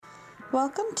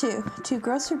Welcome to Two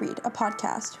Girls Who Read, a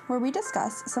podcast where we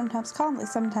discuss, sometimes calmly,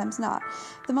 sometimes not,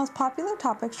 the most popular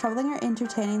topics troubling or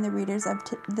entertaining the readers of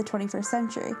the 21st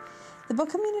century. The book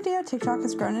community on TikTok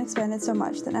has grown and expanded so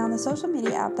much that now on the social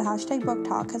media app, the hashtag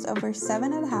BookTok has over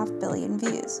 7.5 billion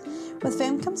views. With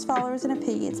fame comes followers and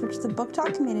opinions, which the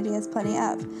BookTok community has plenty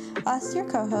of. Us, your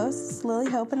co-hosts, Lily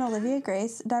Hope and Olivia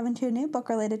Grace, dive into a new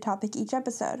book-related topic each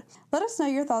episode. Let us know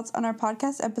your thoughts on our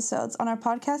podcast episodes on our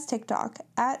podcast TikTok,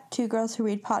 at Two Girls Who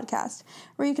Read Podcast,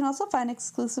 where you can also find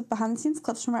exclusive behind-the-scenes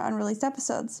clips from our unreleased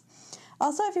episodes.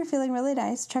 Also, if you're feeling really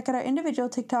nice, check out our individual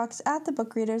TikToks at The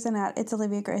Book Readers and at It's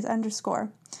Olivia Grace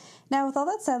 _. Now, with all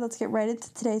that said, let's get right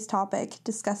into today's topic,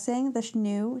 discussing the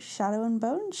new Shadow and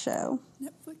Bone show.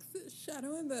 Netflix's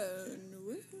Shadow and Bone.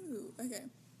 Woohoo. Okay.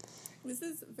 This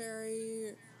is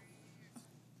very...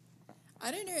 I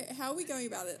don't know, how are we going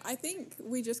about it? I think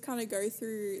we just kind of go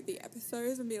through the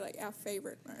episodes and be like our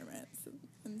favorite moments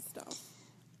and stuff.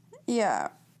 Yeah,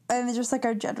 and just like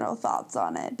our general thoughts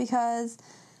on it, because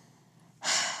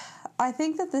I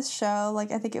think that this show,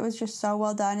 I think it was just so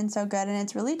well done and so good, and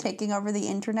it's really taking over the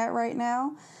internet right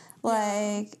now.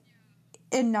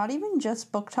 And not even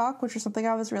just book talk, which was something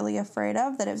I was really afraid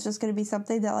of, that it was just going to be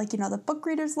something that, the book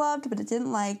readers loved, but it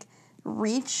didn't,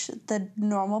 reach the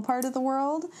normal part of the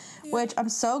world, which I'm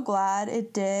so glad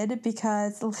it did,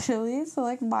 because literally,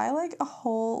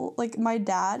 my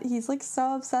dad, he's,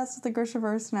 so obsessed with the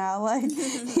Grishaverse now,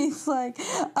 he's,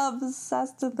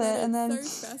 obsessed with it, and then...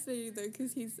 It's so fascinating, though,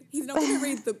 because he's not going to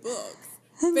read the books,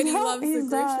 but he loves the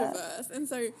Grishaverse, and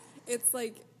so it's,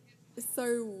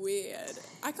 so weird.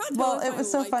 I can't tell if it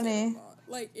was so funny. It or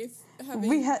not. If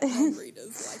having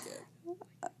non-readers like it.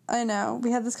 I know.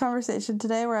 We had this conversation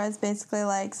today where I was basically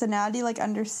so now do you,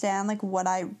 understand,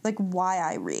 why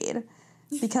I read?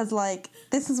 Because,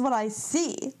 this is what I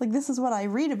see. This is what I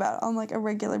read about on, a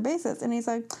regular basis. And he's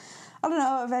like, I don't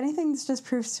know, if anything, this just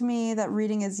proves to me that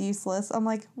reading is useless. I'm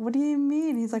like, what do you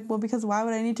mean? He's like, well, because why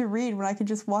would I need to read when I could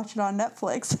just watch it on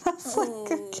Netflix? And I was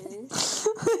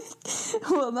okay.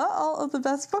 Well, not all of the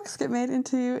best books get made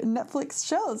into Netflix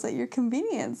shows at your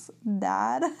convenience,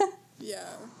 Dad. Yeah.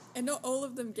 And not all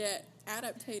of them get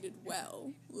adapted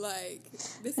well.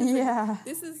 This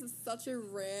is such a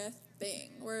rare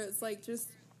thing where it's this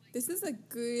is a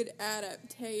good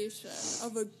adaptation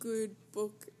of a good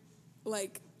book,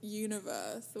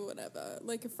 universe or whatever,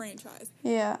 a franchise.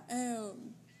 Yeah.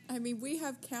 I mean, we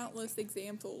have countless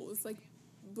examples,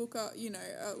 book,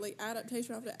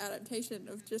 adaptation after adaptation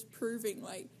of just proving,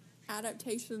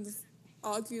 adaptations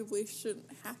arguably shouldn't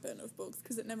happen of books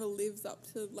because it never lives up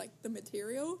to the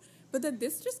material, but then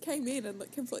this just came in and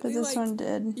completely but this one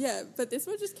did. Yeah, but this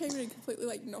one just came in and completely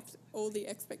knocked all the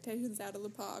expectations out of the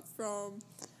park, from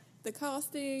the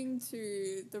casting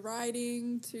to the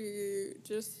writing to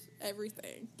just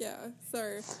everything. Yeah,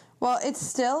 so well, it's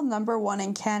still number one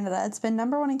in Canada. It's been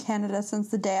number one in Canada since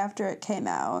the day after it came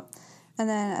out, and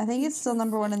then I think it's still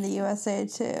number one in the USA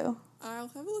too. I'll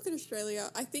have a look at Australia.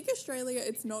 I think Australia,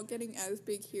 it's not getting as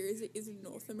big here as it is in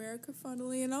North America,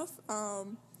 funnily enough.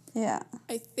 Yeah.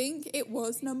 I think it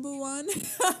was number one.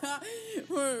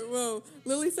 Well,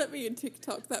 Lily sent me a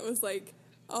TikTok that was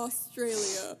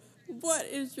Australia, what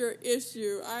is your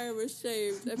issue? I am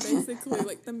ashamed. And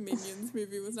basically, the Minions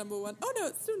movie was number one. Oh, no,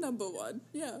 it's still number one.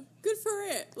 Yeah, good for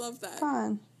it. Love that.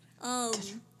 Fun.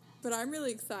 But I'm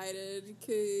really excited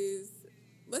because...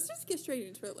 Let's just get straight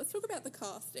into it. Let's talk about the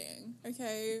casting,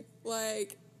 okay?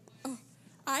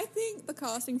 I think the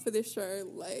casting for this show,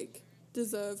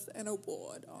 deserves an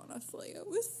award, honestly. It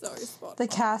was so spot on. The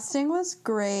casting was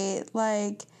great.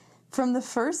 From the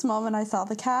first moment I saw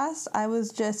the cast, I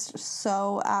was just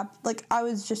so I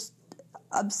was just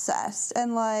obsessed.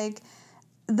 And,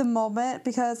 the moment,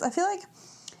 because I feel like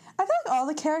all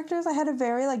the characters, I had a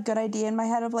very, good idea in my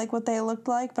head of, what they looked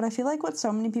like, but I feel like what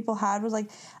so many people had was, I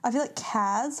feel like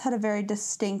Kaz had a very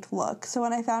distinct look. So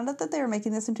when I found out that they were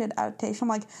making this into an adaptation, I'm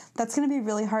like, that's going to be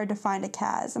really hard to find a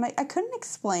Kaz. And I couldn't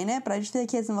explain it, but I just feel like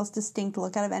he has the most distinct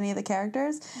look out of any of the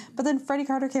characters. But then Freddie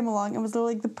Carter came along and was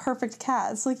literally, the perfect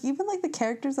Kaz. So, even, the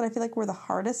characters that I feel like were the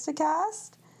hardest to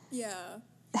cast... Yeah.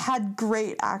 Had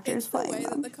great actors playing them. It's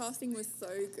the way that the casting was so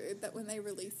good that when they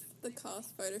released the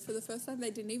cast photo for the first time, they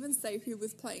didn't even say who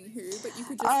was playing who, but you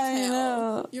could just tell.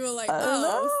 Know. You were like,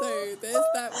 so there's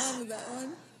that one and that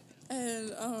one.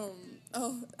 And,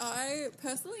 I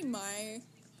personally,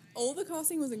 all the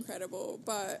casting was incredible,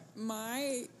 but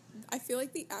I feel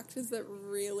like the actors that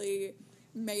really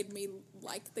made me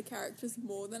like the characters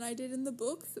more than I did in the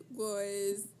books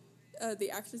was...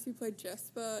 the actress who played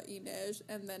Jesper, Inej,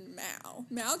 and then Mal.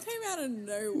 Mal came out of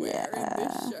nowhere in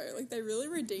this show. They really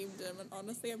redeemed him, and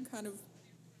honestly, I'm kind of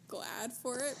glad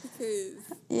for it because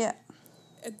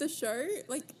at the show,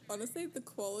 like, honestly, the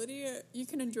quality, you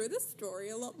can enjoy the story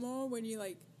a lot more when you,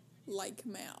 like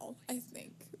Mal, I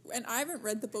think. And I haven't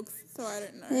read the books, so I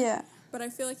don't know. Yeah. But I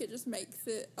feel like it just makes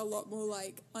it a lot more,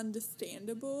 like,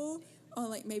 understandable on,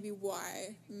 like, maybe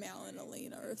why Mal and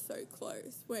Alina are so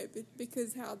close.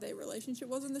 Because how their relationship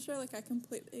was in the show, like, I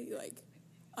completely, like,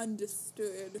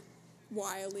 understood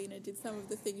why Alina did some of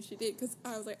the things she did. Because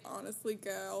I was like, honestly,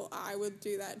 girl, I would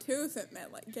do that too if it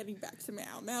meant, like, getting back to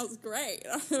Mal. Mal's great.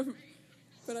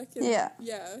 But I can... Yeah,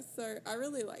 so I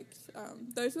really liked...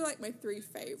 those were, like, my 3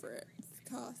 favorite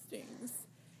castings.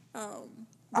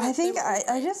 I think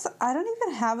I don't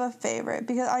even have a favorite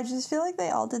because I just feel like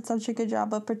they all did such a good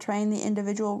job of portraying the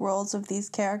individual roles of these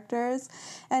characters,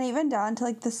 and even down to,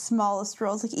 like, the smallest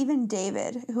roles, like even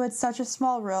David, who had such a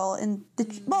small role in the I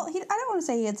don't want to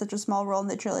say he had such a small role in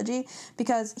the trilogy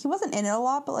because he wasn't in it a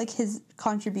lot, but, like, his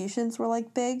contributions were,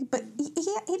 like, big, but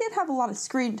he did have a lot of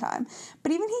screen time.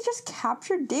 But even he just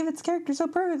captured David's character so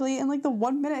perfectly in, like, the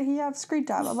 1 minute he had screen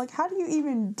time. I'm like, how do you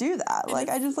even do that? Like,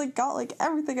 I just, like, got, like,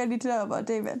 everything I need to know about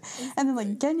David. And then,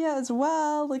 like, Genya as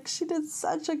well, like, she did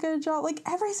such a good job. Like,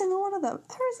 every single one of them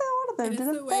did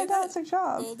a fantastic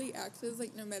job. All the actors,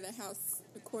 like, no matter how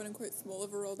quote-unquote small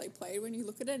of a role they played, when you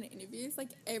look at it in interviews, like,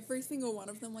 every single one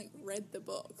of them, like, read the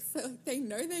books. So, like, they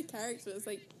know their characters,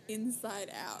 like, inside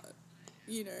out,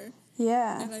 you know?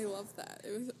 Yeah. And I love that.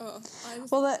 It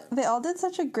was, they all did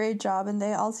such a great job, and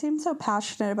they all seem so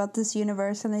passionate about this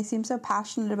universe, and they seem so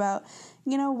passionate about,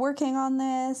 you know, working on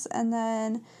this, and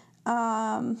then...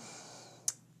 I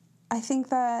think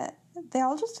that they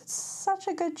all just did such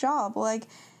a good job. Like,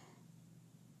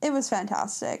 it was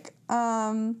fantastic.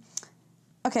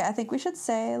 Okay, I think we should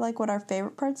say, like, what our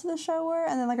favorite parts of the show were,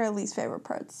 and then, like, our least favorite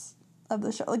parts of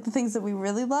the show. Like, the things that we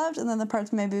really loved, and then the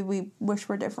parts maybe we wish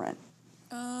were different.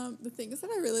 The things that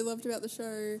I really loved about the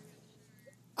show,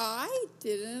 I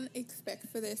didn't expect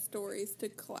for their stories to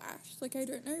clash. Like, I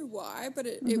don't know why, but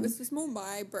it was just more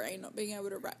my brain not being able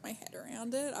to wrap my head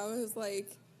around it. I was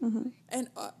like... And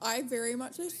I very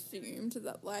much assumed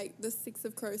that, like, the Six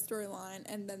of Crows storyline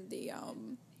and then the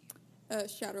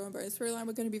Shadow and Bone storyline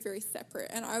were going to be very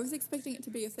separate. And I was expecting it to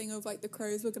be a thing of, like, the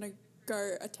Crows were going to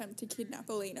go attempt to kidnap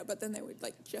Alina, but then they would,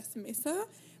 like, just miss her.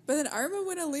 But then I remember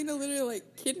when Alina literally,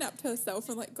 like, kidnapped herself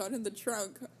and, like, got in the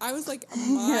trunk. I was, like,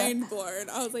 mind blown.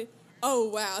 I was like, oh,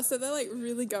 wow. So they're, like,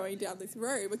 really going down this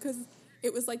road because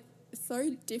it was, like, so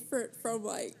different from,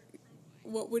 like,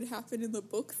 what would happen in the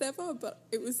books ever, but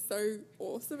it was so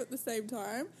awesome at the same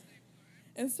time.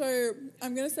 And so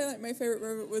I'm going to say, like, my favourite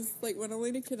moment was, like, when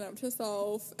Alina kidnapped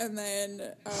herself, and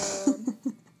then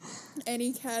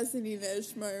any Kaz and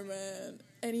Inej moment,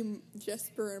 any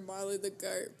Jesper and Milo the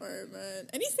Goat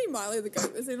moment, any scene Milo the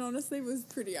Goat was in, honestly, was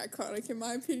pretty iconic in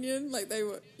my opinion. Like,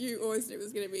 you always knew it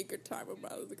was going to be a good time when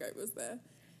Milo the Goat was there.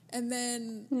 And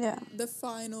then the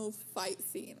final fight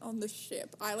scene on the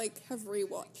ship, I, like, have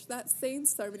rewatched that scene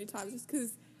so many times just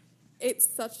because it's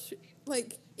such,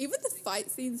 like, even the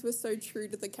fight scenes were so true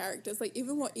to the characters. Like,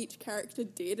 even what each character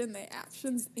did and their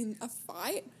actions in a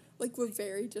fight, like, were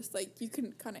very just, like, you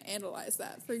can kind of analyze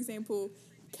that. For example,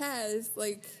 Kaz,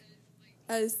 like,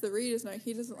 as the readers know,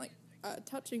 he doesn't like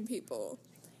touching people.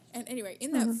 And anyway,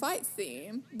 in that fight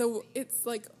scene, it's,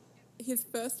 like, his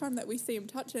first time that we see him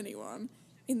touch anyone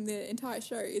in the entire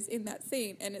show is in that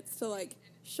scene, and it's to, like,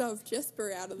 shove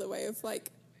Jesper out of the way of, like,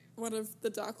 one of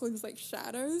the Darkling's, like,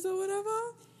 shadows or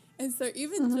whatever. And so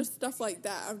even just stuff like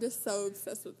that, I'm just so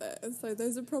obsessed with it. And so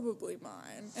those are probably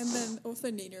mine. And then also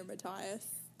Nina and Matthias,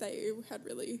 they had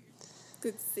really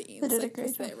good scenes. They did a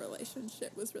great job. Their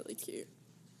relationship was really cute.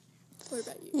 What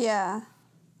about you? Yeah,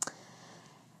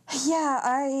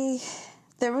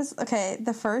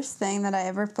 the first thing that I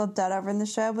ever flipped out over in the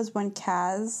show was when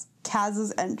Kaz's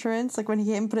entrance, like, when he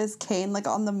came and put his cane, like,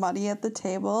 on the money at the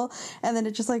table, and then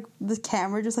it just, like, the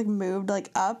camera just, like, moved, like,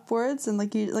 upwards, and,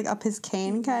 like, you, like, up his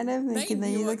cane, kind of, and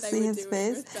then you, like, see his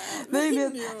face. They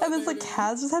did, and then, like,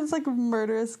 Kaz just had this, like,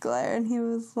 murderous glare, and he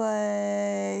was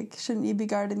like, shouldn't you be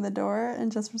guarding the door?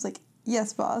 And Jesper was like,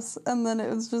 yes, boss. And then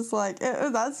it was just, like,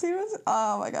 that scene was,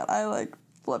 oh my god, I, like,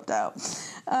 flipped out.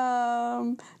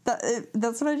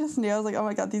 That's what I just knew. I was like, oh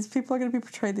my god, these people are going to be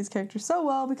portraying these characters so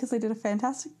well because they did a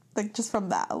fantastic, like, just from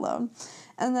that alone.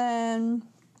 And then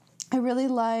I really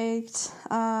liked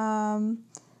that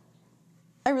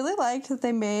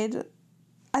they made,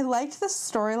 I liked the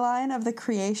storyline of the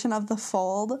creation of the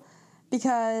Fold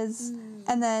because,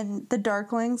 and then the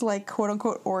Darklings, like, quote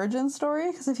unquote origin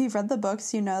story, because if you've read the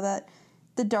books, you know that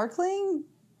the Darkling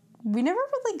we never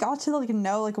really got to, like,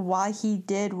 know, like, why he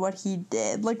did what he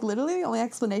did. Like, literally the only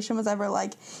explanation was ever,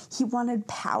 like, he wanted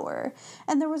power.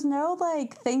 And there was no,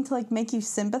 like, thing to, like, make you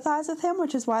sympathize with him,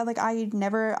 which is why, like, I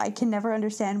can never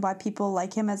understand why people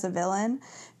like him as a villain,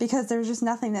 because there's just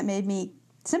nothing that made me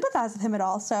sympathize with him at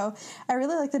all. So I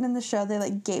really like that in the show they,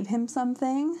 like, gave him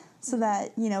something so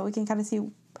that, you know, we can kind of see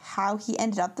how he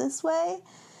ended up this way.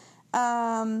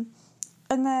 And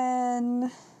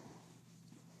then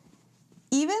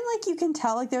even, like, you can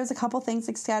tell, like, there was a couple things,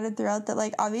 like, scattered throughout that,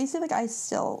 like, obviously, like, I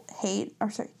still hate, or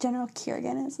sorry, General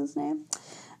Kirigan is his name.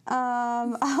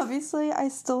 Obviously, I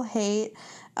still hate,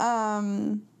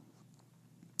 like,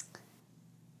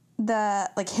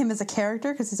 him as a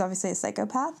character, because he's obviously a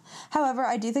psychopath. However,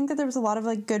 I do think that there was a lot of,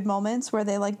 like, good moments where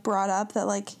they, like, brought up that,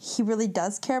 like, he really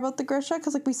does care about the Grisha,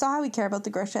 because, like, we saw how he cared about the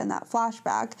Grisha in that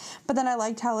flashback, but then I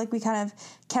liked how, like, we kind of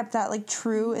kept that, like,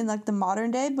 true in, like, the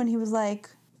modern day when he was, like,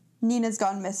 Nina's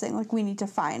gone missing, like, we need to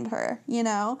find her, you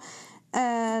know?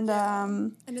 And,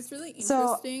 and it's really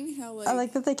interesting how, like, I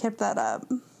like that they kept that up.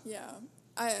 Yeah.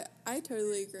 I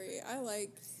totally agree. I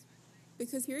liked,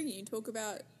 because hearing you talk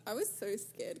about, I was so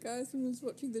scared, guys, when I was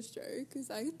watching the show,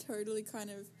 because I totally kind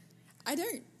of, I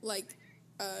don't, like,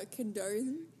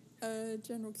 condone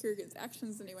General Kirigan's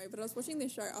actions anyway, but I was watching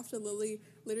this show after Lily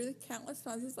literally countless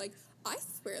times was like, I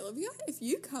swear, Olivia, if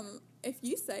you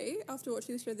say after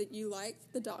watching the show that you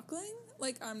liked the Darkling,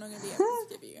 like, I'm not going to be able to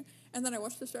forgive you. And then I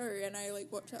watched the show and I,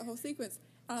 like, watched that whole sequence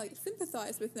and I, like,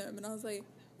 sympathized with him and I was like,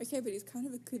 okay, but he's kind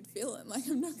of a good villain. Like,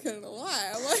 I'm not going to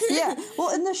lie. Like, yeah,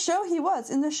 well, in the show he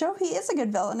was. In the show he is a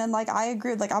good villain, and, like, I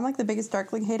agree. Like, I'm, like, the biggest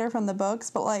Darkling hater from the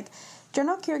books, but, like,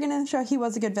 General Kirigan in the show, he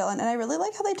was a good villain, and I really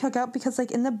like how they took out, because,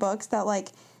 like, in the books that, like,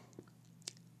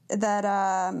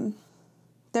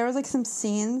 there was, like, some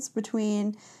scenes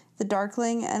between the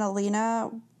Darkling and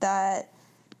Alina that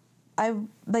I,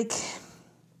 like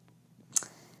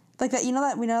that, you know,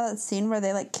 that we know that scene where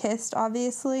they, like, kissed,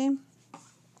 obviously,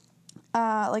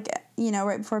 like, you know,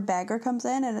 right before Bagger comes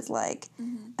in, and it's like,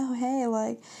 oh, hey,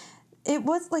 like, it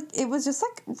was just,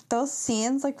 like, those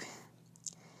scenes, like,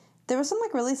 there was some,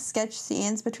 like, really sketch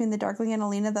scenes between the Darkling and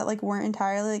Alina that, like, weren't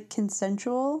entirely, like,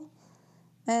 consensual,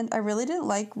 and I really didn't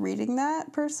like reading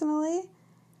that, personally.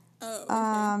 Oh,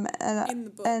 okay. In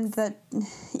the books.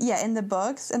 In the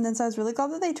books, and then so I was really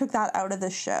glad that they took that out of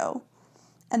the show,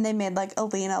 and they made, like,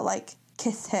 Alina, like,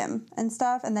 kiss him and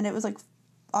stuff, and then it was, like,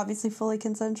 obviously fully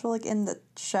consensual, like, in the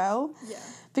show. Yeah.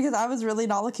 Because I was really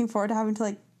not looking forward to having to,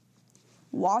 like,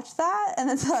 watch that, and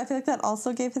then so I feel like that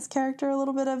also gave his character a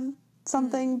little bit of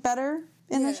something better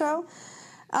in the show.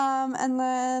 And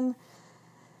then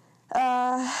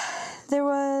there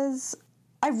was...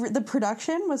 the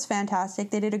production was fantastic.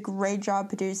 They did a great job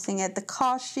producing it. The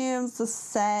costumes, the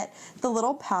set, the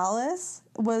little palace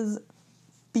was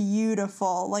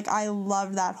beautiful. Like, I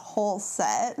loved that whole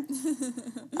set.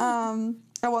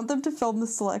 I want them to film the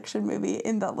Selection movie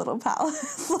in that little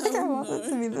palace. Like, I want it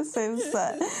to be the same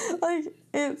set. Like,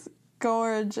 it's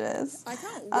gorgeous. I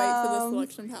can't wait for the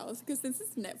Selection Palace, because this is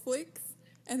Netflix,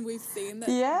 and we've seen that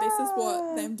this is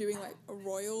what them doing, like, a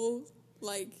royal,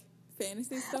 like,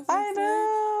 fantasy stuff. I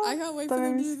know. I can't wait for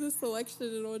them to do the Selection,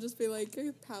 and it'll just be, like,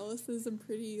 palaces and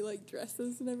pretty, like,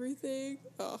 dresses and everything.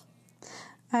 Oh.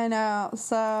 I know.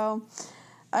 So...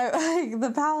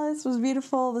 the palace was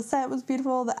beautiful, the set was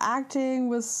beautiful, the acting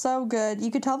was so good.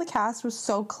 You could tell the cast was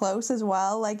so close as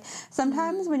well. Like,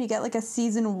 sometimes when you get, like, a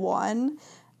season 1,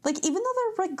 like, even though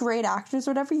they're, like, great actors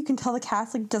or whatever, you can tell the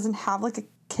cast, like, doesn't have, like, a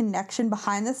connection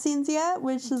behind the scenes yet,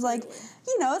 which is, like,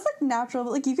 you know, it's, like, natural,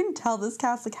 but, like, you can tell this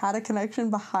cast, like, had a connection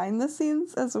behind the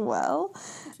scenes as well.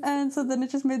 And so then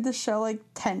it just made the show, like,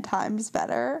 10 times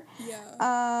better.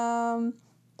 Yeah.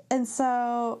 And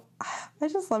so I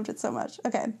just loved it so much.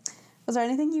 Okay. Was there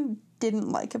anything you didn't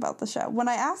like about the show? When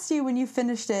I asked you when you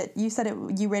finished it, you said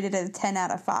you rated it a 10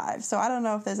 out of 5. So I don't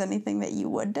know if there's anything that you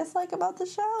would dislike about the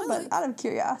show, but out of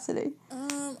curiosity.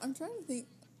 I'm trying to think.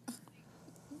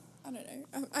 I don't know.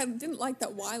 I didn't like that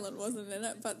Wyland wasn't in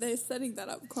it, but they're setting that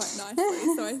up quite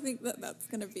nicely. So I think that that's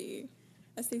going to be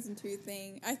a season 2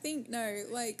 thing. I think, no,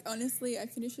 like, honestly, I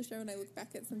finished the show and I look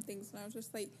back at some things and I was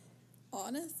just like,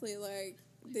 honestly, like,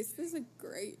 this is a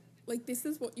great, like, this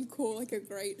is what you call, like, a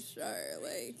great show.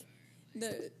 Like,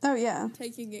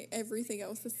 taking everything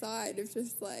else aside of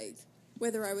just, like,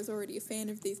 whether I was already a fan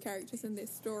of these characters and this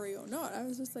story or not, I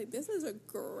was just like, this is a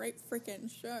great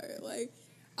freaking show. Like,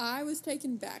 I was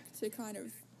taken back to kind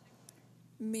of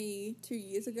me 2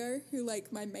 years ago, who,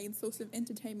 like, my main source of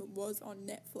entertainment was on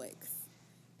Netflix.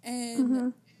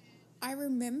 And I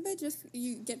remember just,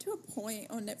 you get to a point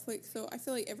on Netflix, so I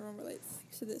feel like everyone relates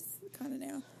to this kind of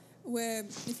now, where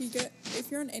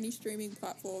if you're on any streaming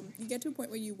platform, you get to a point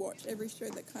where you watch every show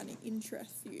that kind of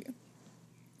interests you,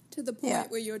 to the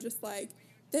point where you're just like,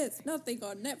 there's nothing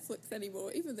on Netflix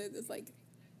anymore, even though there's like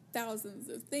thousands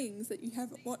of things that you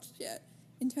haven't watched yet.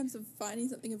 In terms of finding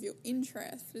something of your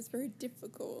interest, it's very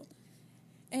difficult.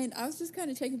 And I was just kind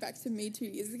of taken back to me 2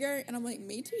 years ago, and I'm like,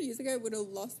 me 2 years ago would have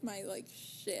lost my, like,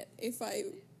 shit if I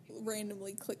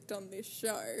randomly clicked on this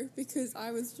show, because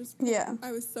I was just,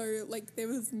 I was so, like, there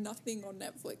was nothing on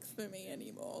Netflix for me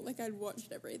anymore. Like, I'd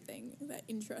watched everything that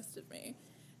interested me.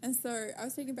 And so I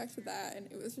was taken back to that, and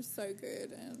it was just so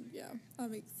good, and yeah,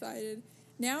 I'm excited.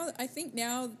 I think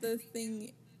now the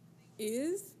thing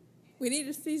is, we need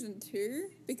a season 2,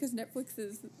 because Netflix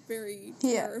is very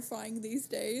terrifying these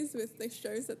days with the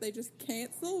shows that they just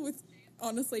cancel with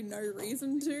honestly no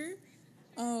reason to.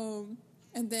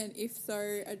 And then if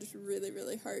so, I just really,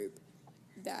 really hope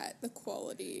that the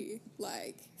quality,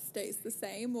 like, stays the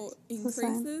same or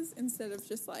increases instead of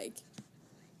just, like,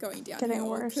 going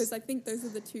downhill. Because I think those are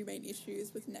the two main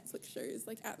issues with Netflix shows,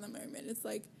 like, at the moment. It's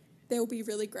like, they'll be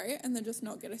really great and then just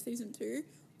not get a season 2.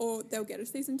 Or they'll get a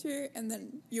season 2, and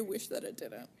then you wish that it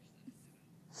didn't.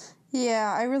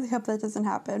 Yeah, I really hope that doesn't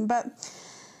happen, but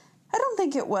I don't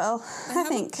think it will. I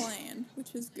think a plan,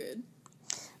 which is good.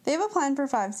 They have a plan for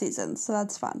 5 seasons, so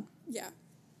that's fun. Yeah.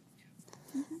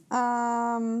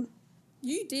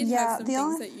 You did have some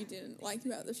things that you didn't like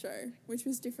about the show, which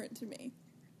was different to me.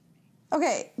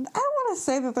 Okay, I don't want to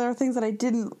say that there are things that I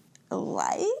didn't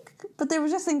like, but there were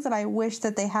just things that I wish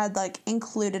that they had, like,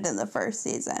 included in the first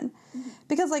season. Mm-hmm.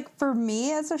 Because, like, for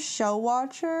me as a show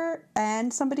watcher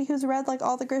and somebody who's read, like,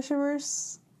 all the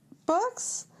Grishaverse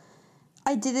books,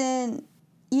 I didn't,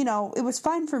 it was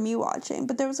fine for me watching,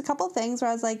 but there was a couple things where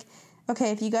I was like,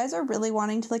 okay, if you guys are really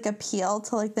wanting to, like, appeal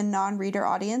to, like, the non-reader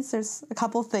audience, there's a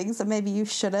couple things that maybe you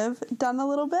should have done a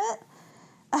little bit.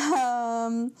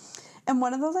 And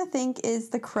one of those, I think, is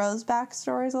the Crow's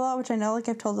backstories a lot, which I know, like,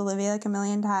 I've told Olivia, like, a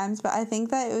million times, but I think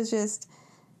that it was just,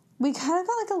 we kind of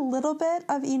got, like, a little bit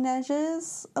of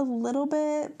Inej's, a little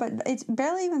bit, but it's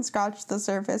barely even scratched the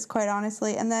surface, quite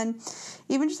honestly. And then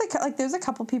even just, like, there's a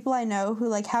couple people I know who,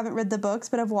 like, haven't read the books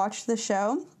but have watched the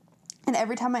show, and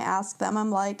every time I ask them,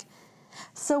 I'm like,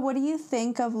 so what do you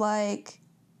think of, like,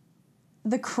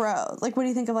 the Crow? Like, what do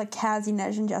you think of, like, Kaz,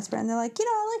 Inej, and Jesper? And they're like,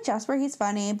 I like Jesper, he's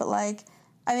funny, but, like,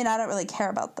 I mean, I don't really care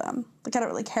about them. Like, I don't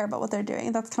really care about what they're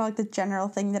doing. That's kind of like the general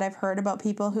thing that I've heard about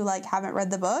people who, like, haven't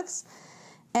read the books.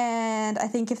 And I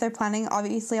think if they're planning,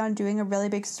 obviously, on doing a really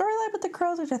big storyline with the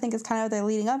Crows, which I think is kind of what they're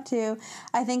leading up to,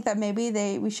 I think that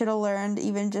maybe we should have learned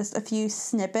even just a few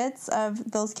snippets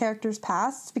of those characters'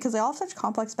 pasts, because they all have such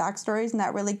complex backstories, and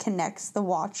that really connects the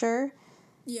watcher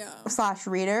 /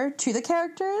 reader to the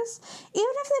characters.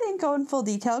 Even if they didn't go in full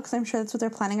detail, because I'm sure that's what they're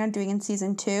planning on doing in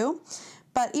season 2.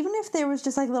 But even if there was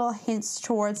just, like, little hints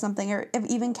towards something, or if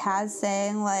even Kaz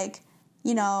saying, like,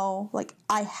 like,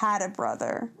 I had a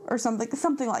brother, or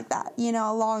something like that,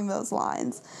 along those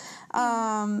lines.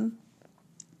 And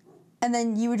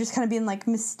then you would just kind of be in, like,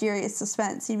 mysterious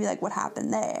suspense. You'd be like, what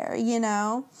happened there, And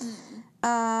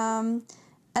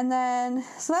then,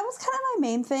 so that was kind of my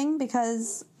main thing,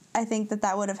 because I think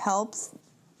that would have helped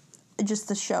just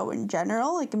the show in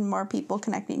general, like, more people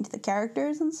connecting to the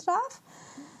characters and stuff.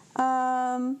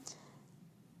 And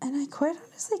I quite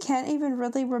honestly can't even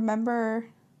really remember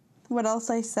what else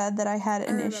I said that I had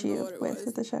an issue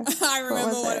with the show. I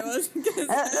remember what it was.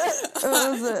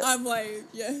 What was it? I'm like,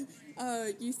 yeah.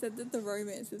 You said that the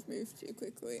romances moved too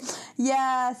quickly.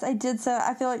 Yes, I did. So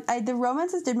I feel like the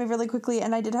romances did move really quickly,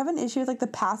 and I did have an issue with, like, the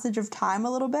passage of time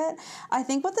a little bit. I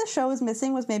think what the show was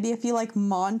missing was maybe a few, like,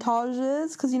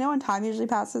 montages, because when time usually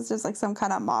passes, there's, like, some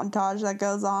kind of montage that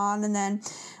goes on, and then,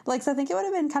 like, so I think it would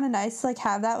have been kind of nice to, like,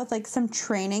 have that with, like, some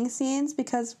training scenes,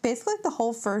 because basically, like, the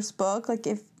whole first book, like,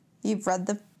 if you've read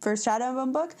the first Shadow and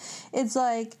Bone book, it's,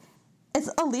 like, it's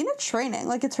Alina training.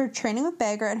 Like, it's her training with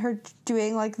Bagger and her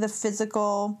doing, like, the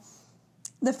physical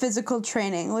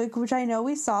training, like, which I know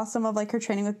we saw some of, like, her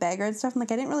training with Bagger and stuff. I'm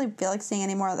like, I didn't really feel like seeing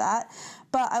any more of that.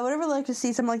 But I would have really liked to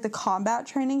see some, like, the combat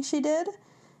training she did,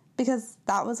 because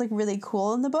that was, like, really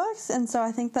cool in the books. And so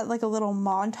I think that, like, a little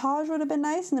montage would have been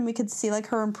nice, and then we could see, like,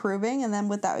 her improving, and then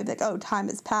with that we'd be like, oh, time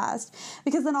has passed.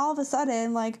 Because then all of a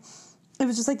sudden, like, it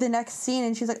was just, like, the next scene,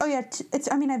 and she's like, oh, yeah,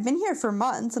 I've been here for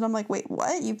months. And I'm like, wait,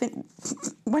 what?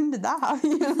 When did that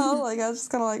happen? Like, I was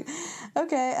just kind of like,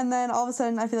 okay. And then all of a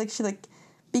sudden, I feel like she, like,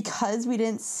 because we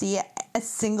didn't see a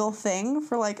single thing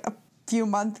for, like, a few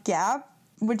month gap,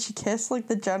 when she kissed, like,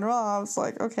 the general, I was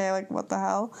like, okay, like, what the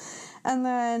hell? And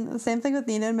then the same thing with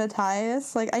Nina and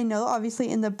Matthias. Like, I know obviously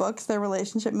in the books their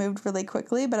relationship moved really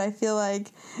quickly, but I feel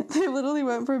like they literally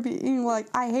went from being like,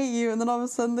 I hate you, and then all of a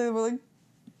sudden they were like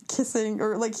kissing,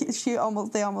 or like they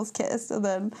almost kissed,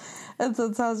 and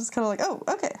so I was just kind of like, oh,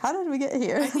 okay, how did we get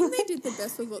here? I think they did the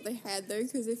best with what they had though,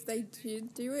 because if they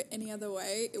did do it any other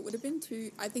way, it would have been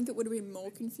I think it would have been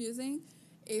more confusing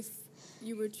if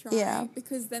you were trying,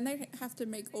 because then they have to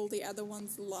make all the other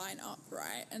ones line up,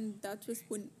 right? And that just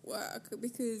wouldn't work,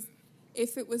 because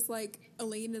if it was like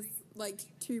Alina's like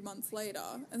 2 months later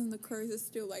and then the Crows are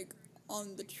still like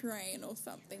on the train or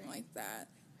something like that,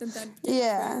 then that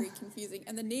gets very confusing.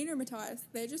 And the Nina and Matthias,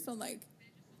 they're just on like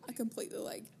a completely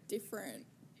like different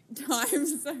time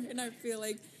zone, and I feel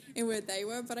like in where they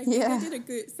were, but I think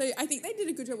they did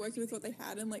a good job working with what they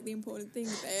had, and like the important thing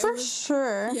there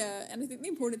sure. Yeah, and I think the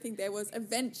important thing there was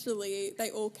eventually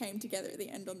they all came together at the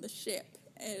end on the ship,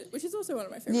 which is also one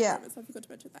of my favorite moments. I forgot to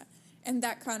mention that, and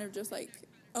that kind of just like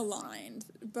aligned.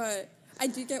 But I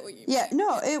do get what you mean.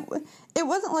 No, it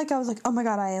wasn't like I was like, oh my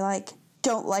god, I like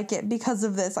don't like it because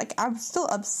of this. Like, I'm still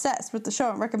obsessed with the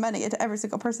show and recommending it to every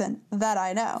single person that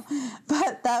I know.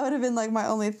 But that would have been like my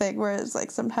only thing, whereas like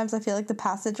sometimes I feel like the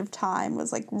passage of time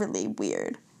was like really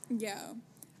weird. Yeah.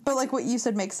 But like what you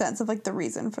said makes sense of like the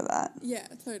reason for that. Yeah,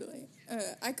 totally.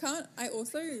 I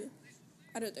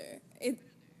don't know.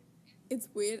 It's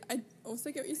weird. I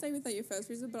also get what you're saying with like your first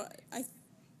reason, but I'm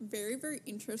very, very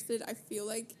interested. I feel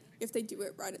like if they do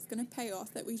it right, it's going to pay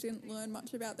off that we didn't learn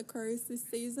much about the Crows this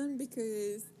season,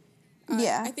 because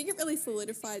I think it really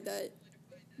solidified that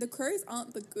the Crows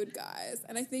aren't the good guys.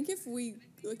 And I think if we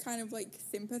kind of like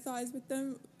sympathize with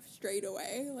them straight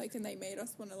away, like, and they made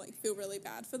us want to like feel really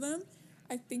bad for them,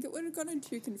 I think it would have gotten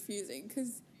too confusing,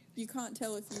 because you can't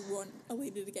tell if you want a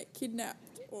leader to get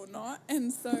kidnapped or not.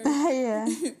 And so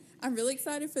I'm really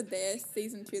excited for their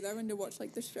season 2 though, and to watch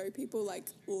like the show people like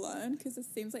learn, because it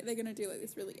seems like they're going to do like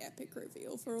this really epic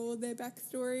reveal for all of their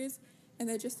backstories, and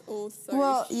they're just all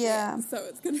so shit. So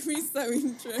it's going to be so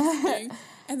interesting.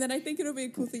 And then I think it'll be a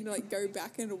cool thing to like go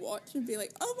back and watch and be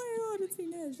like, oh my god, it's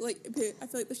Inej. Like, I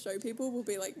feel like the show people will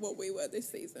be like what we were this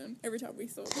season every time we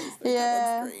saw these things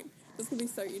up on screen. It's going to be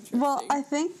so interesting. Well, I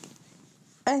think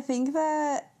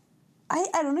that I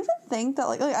don't even think that,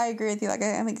 like I agree with you. Like,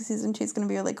 I think season 2 is going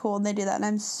to be really cool, and they do that, and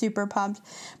I'm super pumped.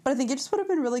 But I think it just would have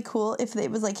been really cool if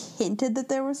it was, like, hinted that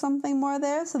there was something more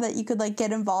there, so that you could, like,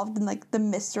 get involved in, like, the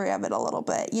mystery of it a little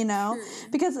bit, you know? Sure.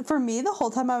 Because for me, the whole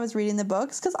time I was reading the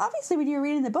books, because obviously when you're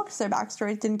reading the books, their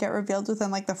backstories didn't get revealed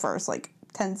within, like, the first, like,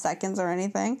 10 seconds or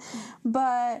anything.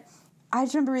 But I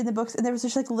just remember reading the books, and there was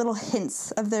just, like, little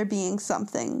hints of there being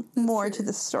something more to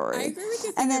the story. I agree with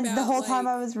you. And then the whole time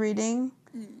I was reading...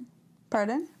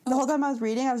 Pardon? The whole time I was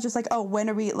reading, I was just like, oh, when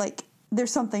are we, like,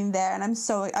 there's something there, and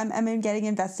I'm getting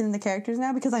invested in the characters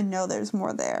now, because I know there's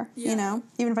more there, you know?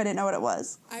 Even if I didn't know what it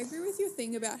was. I agree with your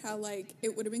thing about how, like,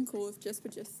 it would have been cool if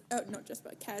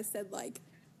Kaz said, like,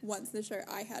 once in the show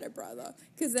I had a brother,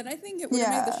 because then I think it would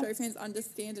have made the show fans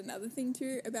understand another thing,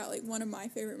 too, about, like, one of my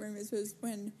favourite moments was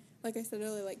when, like I said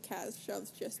earlier, like, Kaz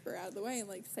shoves Jesper out of the way and,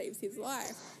 like, saves his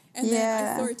life. And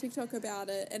then I saw a TikTok about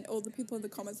it, and all the people in the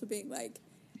comments were being like,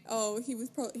 oh, he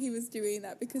was doing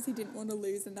that because he didn't want to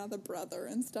lose another brother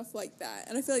and stuff like that.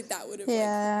 And I feel like that would have like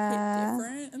hit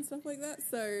different and stuff like that.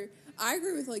 So I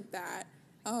agree with like that.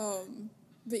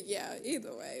 But yeah,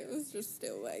 either way, it was just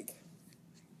still like,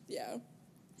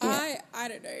 I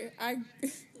don't know.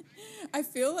 I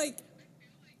feel like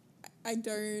I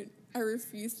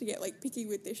refuse to get like picky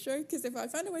with this show, because if I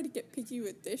find a way to get picky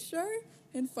with this show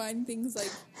and find things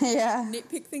like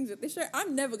nitpick things with this show,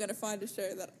 I'm never going to find a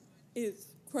show that is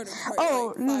quote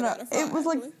unquote like 5 out of 5. It was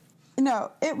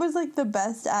it was like the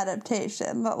best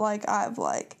adaptation that like I've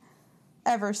like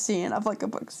ever seen of like a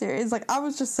book series. Like, I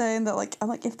was just saying that like I'm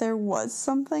like, if there was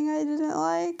something I didn't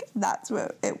like, that's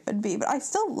what it would be. But I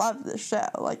still love the show.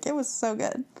 Like, it was so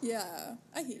good. Yeah,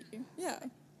 I hear you. Yeah.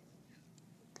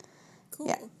 Cool.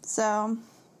 Yeah. So.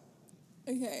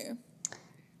 Okay.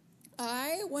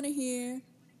 I want to hear,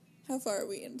 how far are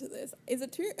we into this? Is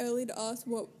it too early to ask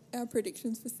what our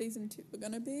predictions for season 2 are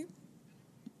going to be?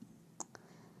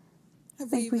 I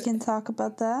think we can talk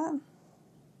about that.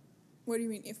 What do you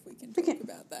mean if we can talk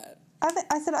about that?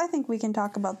 I think we can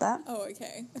talk about that. Oh,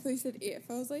 okay. I thought you said if.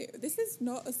 I was like, this is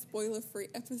not a spoiler-free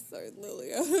episode,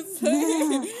 Lilia.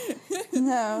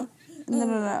 No.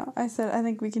 I said I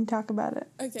think we can talk about it.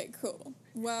 Okay, cool.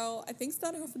 Well, I think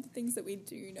starting off with the things that we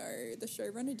do know, the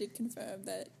showrunner did confirm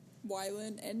that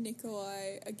Wylan and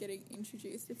Nikolai are getting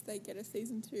introduced if they get a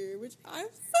season 2, which I'm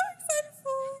so excited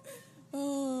for.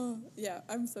 Oh, yeah,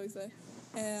 I'm so excited.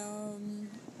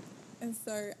 And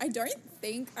so I don't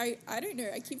think, I don't know,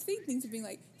 I keep seeing things of being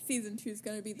like, season 2 is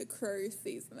going to be the Crow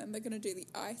season and they're going to do the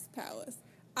Ice Palace.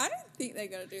 I don't think they're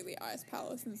going to do the Ice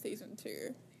Palace in season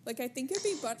 2. Like, I think it'd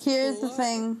be much Here's cooler the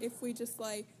thing. if we just,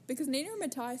 like, because Nina and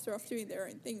Matthias are off doing their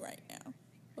own thing right now.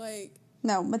 Like...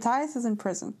 No, Matthias is in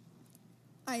prison.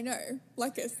 I know.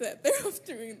 Like I said, they're off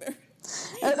doing their...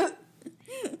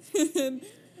 And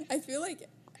I feel like,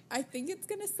 I think it's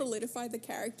going to solidify the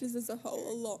characters as a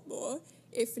whole a lot more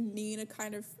if Nina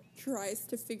kind of tries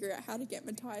to figure out how to get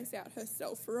Matthias out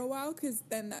herself for a while, because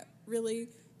then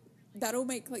that'll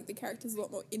make, like, the characters a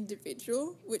lot more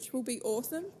individual, which will be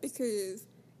awesome, because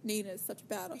Nina's such a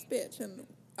badass bitch, and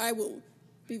I will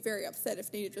be very upset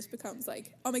if Nina just becomes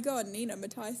like, oh my god, Nina,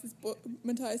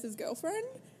 Matthias's girlfriend?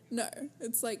 No,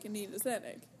 it's like Nina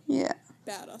Zenik. Yeah.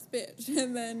 Badass bitch.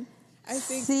 And then I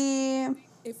think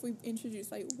if we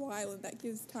introduce, like, Wylan, that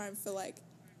gives time for, like,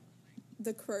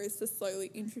 the Crows to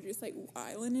slowly introduce, like,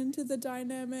 Wylan into the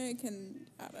dynamic, and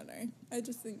I don't know. I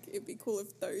just think it'd be cool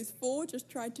if those 4 just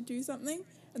tried to do something,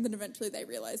 and then eventually they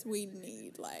realize we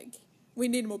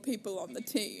need more people on the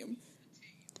team.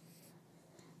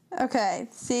 Okay,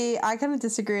 see, I kind of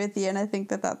disagree with you, and I think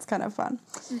that that's kind of fun.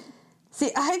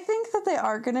 See, I think that they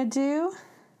are going to do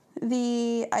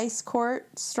the Ice Court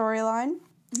storyline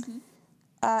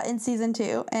in season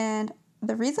 2, and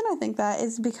the reason I think that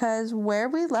is because where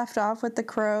we left off with the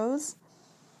Crows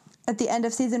at the end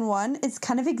of season 1 is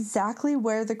kind of exactly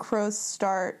where the Crows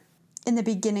start in the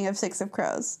beginning of Six of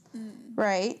Crows,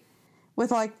 right? With,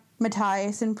 like,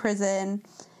 Matthias in prison,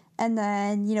 and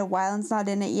then, you know, Wylan's not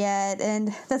in it yet,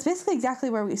 and that's basically exactly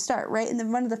where we start, right? And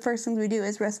then one of the first things we do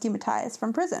is rescue Matthias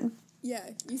from prison. Yeah,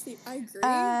 you see, I agree,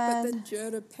 but then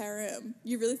Jurda Param,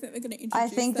 you really think they're going to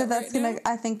introduce I think that's right now?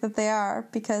 I think that they are,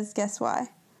 because guess why?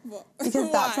 What?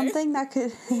 Because that's something that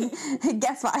could...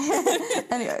 guess why?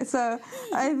 Anyway, so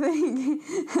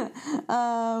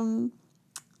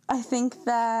I think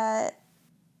that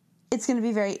it's going to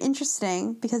be very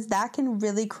interesting because that can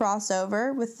really cross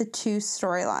over with the 2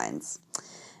 storylines.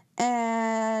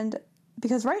 And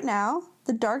because right now,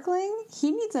 the Darkling, he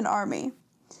needs an army.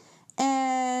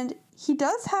 And he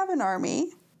does have an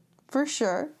army, for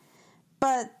sure.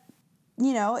 But,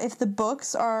 you know, if the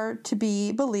books are to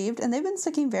be believed, and they've been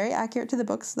sticking very accurate to the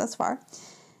books thus far,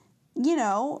 you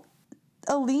know,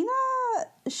 Alina,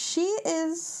 she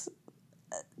is...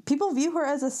 People view her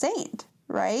as a saint,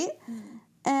 right?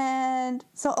 And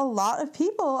so a lot of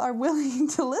people are willing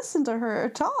to listen to her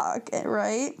talk,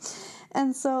 right?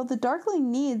 And so the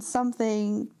Darkling needs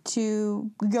something to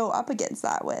go up against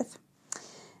that with.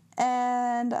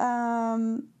 And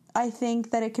I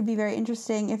think that it could be very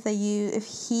interesting if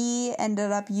he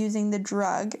ended up using the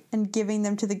drug and giving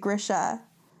them to the Grisha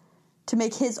to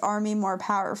make his army more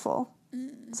powerful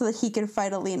so that he could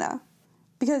fight Alina.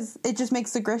 Because it just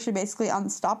makes the Grisha basically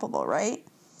unstoppable, right?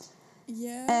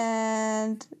 Yeah.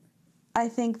 And I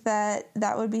think that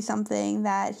would be something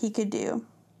that he could do.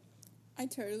 I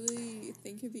totally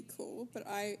think it'd be cool, but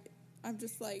I'm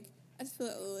just like, I just feel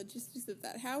like the logistics of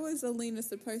that. How is Alina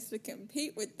supposed to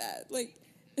compete with that? Like...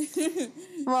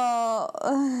 Well,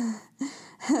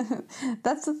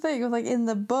 that's the thing. Like, in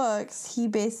the books, he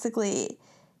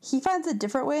finds a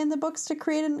different way in the books to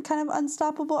create a kind of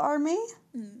unstoppable army.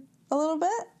 A little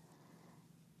bit.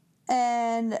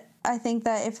 And I think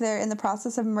that if they're in the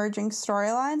process of merging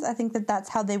storylines, I think that that's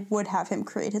how they would have him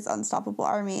create his unstoppable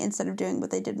army instead of doing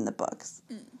what they did in the books.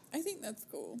 I think that's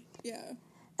cool. Yeah.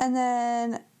 And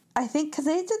then I think because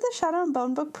they did the Shadow and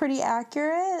Bone book pretty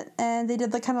accurate, and they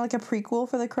did kind of like a prequel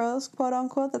for the Crows, quote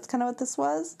unquote. That's kind of what this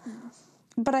was.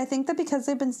 But I think that because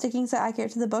they've been sticking so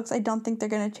accurate to the books, I don't think they're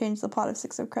going to change the plot of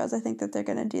Six of Crows. I think that they're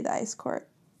going to do the Ice Court.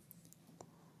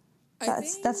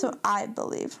 That's what I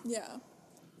believe. Yeah.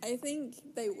 I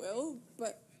think they will,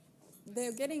 but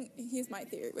here's my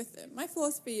theory with them. My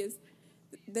philosophy is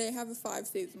they have a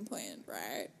 5-season plan,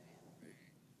 right?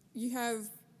 You have...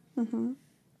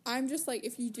 I'm just like,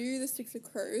 if you do the Six of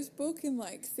Crows book in,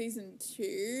 like, season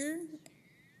 2,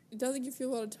 it doesn't give you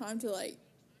a lot of time to, like,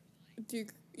 do,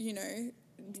 you know,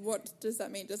 what does that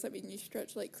mean? Does that mean you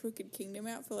stretch, like, Crooked Kingdom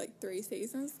out for, like, 3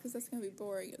 seasons? Because that's going to be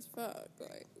boring as fuck,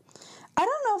 like... I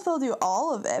don't know if they'll do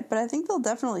all of it, but I think they'll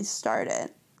definitely start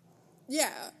it.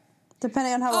 Yeah.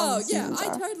 Depending on how long the seasons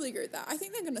are. I totally agree with that. I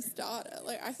think they're going to start it.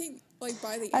 Like, I think, like,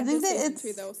 by the end of season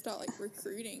 2, they'll start, like,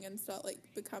 recruiting and start, like,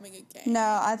 becoming a gang.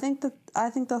 No, I think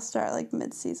they'll start, like,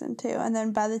 mid-season 2. And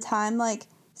then by the time, like,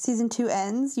 season 2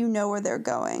 ends, you know where they're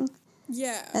going.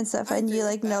 Yeah. And stuff. And you,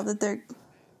 like, know that they're...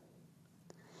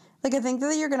 Like, I think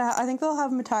that I think they'll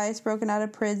have Matthias broken out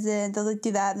of prison. They'll, like,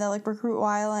 do that, and they'll, like, recruit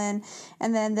Wylan.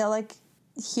 And then they'll, like,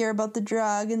 hear about the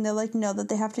drug and they'll, like, know that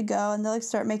they have to go and they'll, like,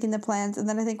 start making the plans. And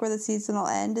then I think where the season will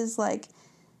end is, like,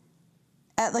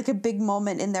 at, like, a big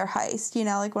moment in their heist, you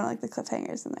know, like, one of, like, the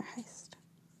cliffhangers in their heist.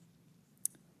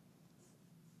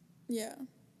 Yeah.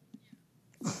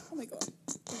 Oh, my God.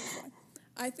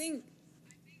 I think,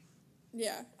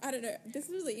 yeah, I don't know. This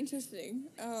is really interesting.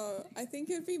 I think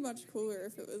it'd be much cooler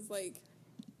if it was, like,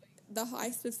 the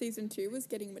heist of season 2 was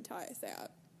getting Matthias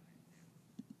out.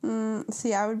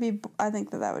 See, I think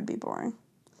that would be boring.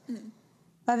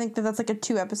 I think that that's like a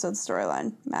 2-episode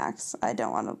storyline, max. I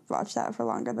don't want to watch that for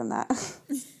longer than that.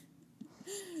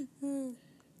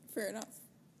 Fair enough.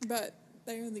 But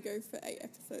they only go for 8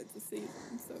 episodes a season,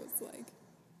 so it's like...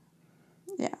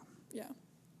 Yeah. Yeah.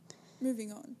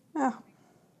 Moving on. Oh.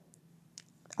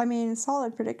 I mean,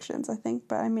 solid predictions, I think,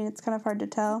 but I mean, it's kind of hard to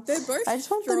tell. They're both I just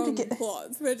want them to get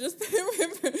plots. We're just...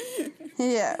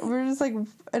 Yeah, we're just like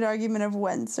an argument of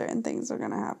when certain things are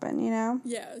going to happen, you know?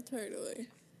 Yeah, totally.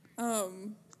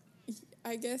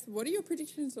 I guess, what are your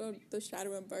predictions on the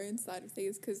Shadow and Bone side of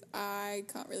things? Because I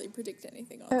can't really predict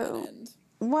anything on that end.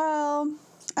 Well,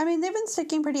 I mean, they've been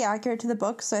sticking pretty accurate to the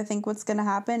book, so I think what's going to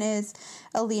happen is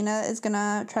Alina is going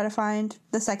to try to find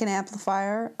the second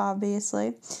amplifier,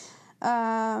 obviously,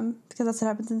 because that's what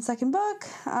happens in the second book.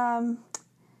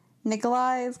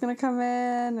 Nikolai is going to come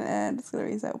in, and it's going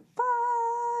to be so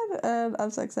fun, and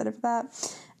I'm so excited for that.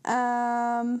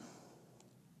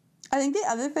 I think the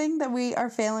other thing that we are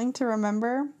failing to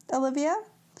remember, Olivia,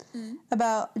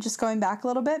 about just going back a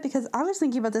little bit, because I was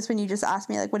thinking about this when you just asked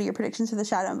me, like, what are your predictions for the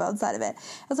Shadow and Bone side of it?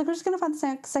 I was like, we're just going to find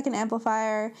the second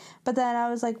amplifier, but then I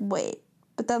was like, wait,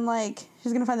 but then, like,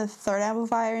 she's going to find the third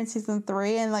amplifier in season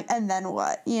 3, and, like, and then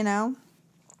what, you know?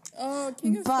 Oh,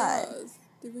 King of Scars.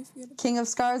 Did we forget about King of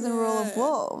Scars and Rule of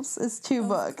Wolves is 2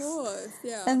 books. Of course,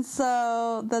 yeah. And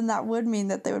so then that would mean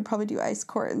that they would probably do Ice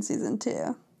Court in season 2.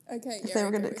 Okay, if yeah. They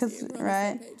were gonna, cause,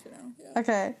 right? Yeah.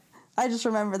 Okay. I just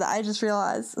remember that. I just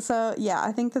realized. So, yeah,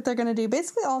 I think that they're going to do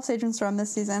basically all of Sage and Storm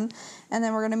this season. And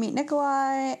then we're going to meet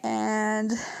Nikolai.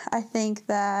 And I think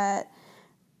that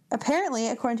apparently,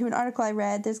 according to an article I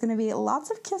read, there's going to be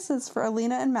lots of kisses for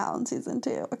Alina and Mal in season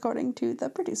 2, according to the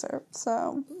producer.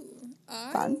 So,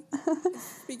 fun.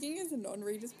 Speaking as a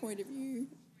non-reader's point of view,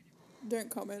 don't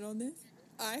comment on this.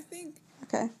 I think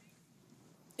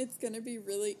it's going to be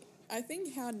really... I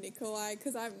think how Nikolai,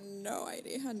 because I have no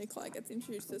idea how Nikolai gets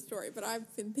introduced to the story, but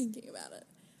I've been thinking about it.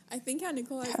 I think how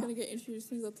Nikolai is going to get introduced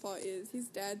to the plot is his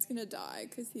dad's going to die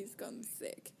because he's gone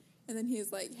sick. And then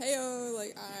he's like, hey-oh,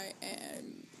 like,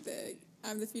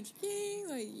 I'm the future king,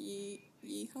 like,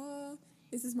 yeehaw.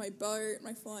 This is my boat,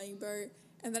 my flying boat.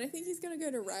 And then I think he's going to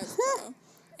go to Ravka,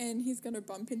 and he's going to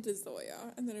bump into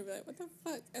Zoya. And then he'll be like, what the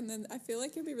fuck? And then I feel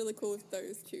like it'd be really cool if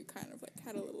those two kind of, like,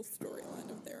 had a little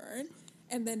storyline of their own.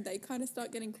 And then they kind of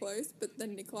start getting close, but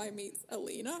then Nikolai meets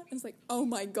Alina, and it's like, oh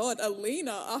my god,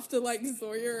 Alina! After, like,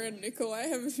 Zoya and Nikolai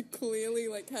have clearly,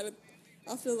 like,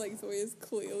 after, like, Zoya's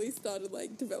clearly started,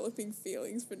 like, developing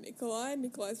feelings for Nikolai,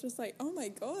 Nikolai's just like, oh my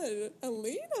god,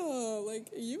 Alina! Like,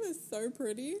 you are so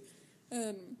pretty.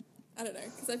 And I don't know,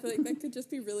 because I feel like that could just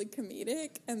be really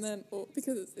comedic, and then,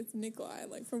 because it's Nikolai,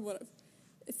 like, from what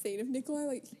I've seen of Nikolai,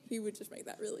 like, he would just make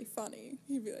that really funny.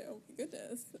 He'd be like, oh my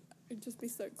goodness. It'd just be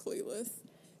so clueless.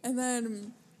 And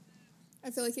then I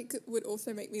feel like it would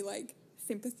also make me, like,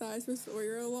 sympathise with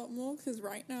Zoya a lot more, because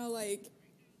right now, like,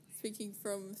 speaking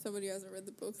from somebody who hasn't read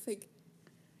the books, like,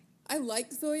 I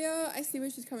like Zoya. I see where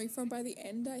she's coming from by the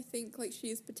end. I think, like, she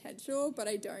has potential, but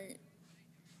I don't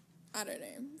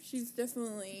know. She's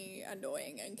definitely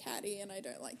annoying and catty, and I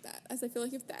don't like that. As I feel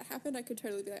like if that happened, I could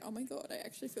totally be like, oh my god, I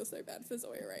actually feel so bad for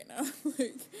Zoya right now.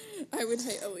 Like, I would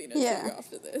hate Alina too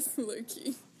after this,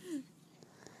 low-key.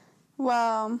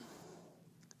 Well,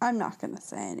 I'm not going to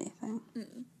say anything.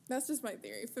 That's just my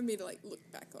theory for me to, like, look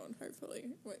back on,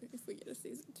 hopefully, if we get a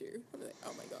season 2. I'll be like,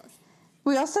 oh my gosh.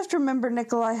 We also have to remember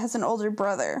Nikolai has an older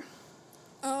brother.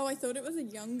 Oh, I thought it was a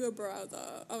younger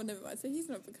brother. Oh, never mind. So he's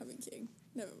not becoming king.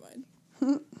 Never mind.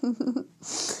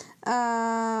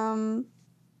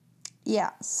 Yeah,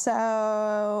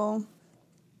 so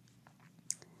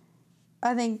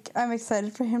I think I'm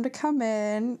excited for him to come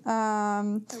in.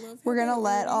 We're gonna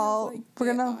let all like,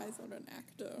 we're gonna eyes on an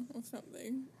actor or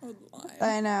something online.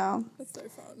 I know. That's so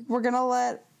fun. We're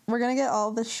gonna get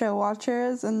all the show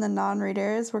watchers and the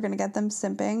non-readers. We're gonna get them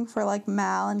simping for like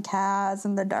Mal and Kaz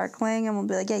and the Darkling, and we'll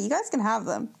be like, yeah, you guys can have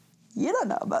them. You don't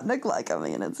know about Nikolai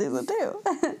coming in season 2.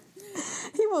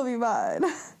 He will be mine.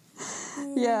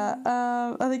 Yeah,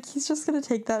 I think he's just gonna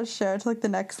take that show to like the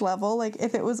next level. Like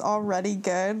if it was already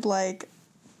good, like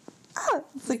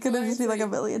It's like gonna just be like a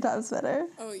million times better.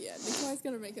 Oh yeah, Nikolai's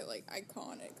gonna make it like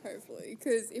iconic, hopefully.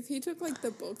 Because if he took like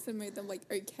the books and made them like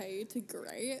okay to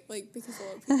great, like because a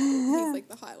lot of people, he's like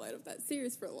the highlight of that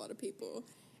series for a lot of people.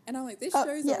 And I'm like, this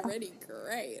show's already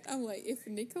great. I'm like, if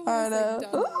Nikolai's like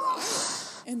done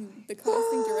right and the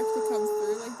casting director comes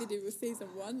through like they did with season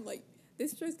 1, like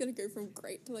this show's gonna go from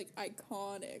great to like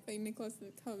iconic. Like Nikolai's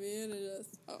gonna come in and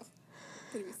just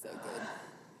it's gonna be so good.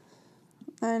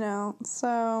 I know.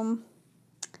 So,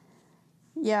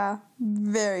 yeah,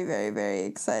 very, very, very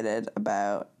excited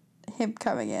about him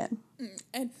coming in.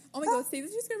 And, oh my god, see,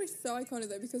 this is going to be so iconic,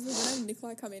 though, because we're going to have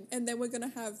Nikolai come in, and then we're going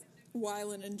to have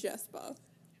Wylan and Jesper.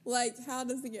 Like, how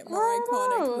does it get more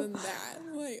iconic than that?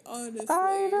 Like, honestly.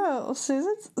 I know.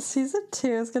 Season 2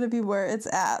 is going to be where it's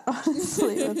at,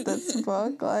 honestly, with this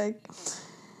book. Like,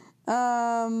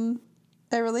 I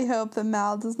really hope that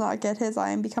Mal does not get his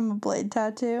I Am Become a Blade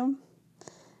tattoo.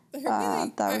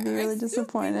 That would be really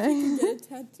disappointing. I think he can get a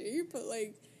tattoo, but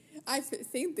like I've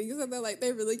seen things where they're like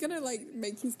they're really gonna like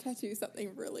make his tattoo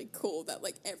something really cool that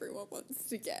like everyone wants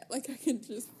to get. Like I can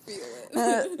just feel it.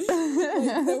 Like,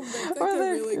 they'll make like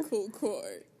a really cool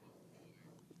quote.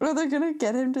 Or they're gonna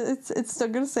get him to. It's still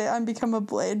gonna say "I'm become a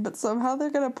blade," but somehow they're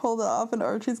gonna pull it off, and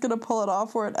Archie's gonna pull it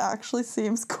off where it actually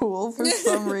seems cool for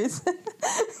some reason.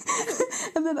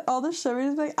 And then all the show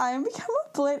readers like, "I am become a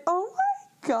blade." Oh my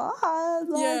god!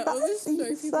 Like, yeah, all this the show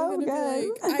people so are gonna good.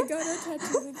 be like, "I got a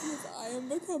tattoo that says I am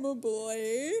become a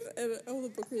blade," and all the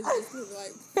book readers are gonna be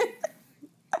like,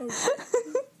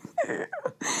 "Okay."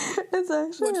 It's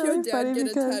actually Watch really your dad funny get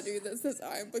because a tattoo that says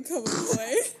I am become a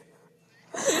blade.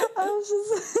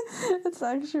 It's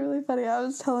actually really funny. I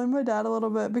was telling my dad a little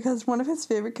bit because one of his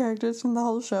favorite characters from the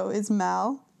whole show is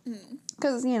Mal.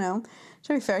 Because, you know,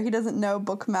 to be fair, he doesn't know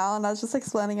book Mal, and I was just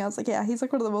explaining, I was like, yeah, he's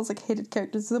like one of the most like hated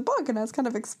characters in the book, and I was kind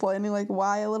of explaining like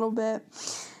why a little bit.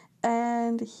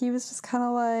 And he was just kind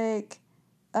of like,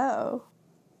 oh.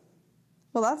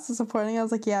 Well, that's disappointing. I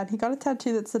was like, yeah, and he got a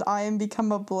tattoo that said, I am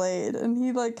become a blade. And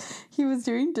he was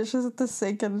doing dishes at the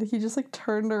sink, and he just, like,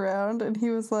 turned around, and he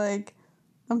was like,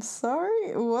 I'm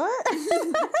sorry, what?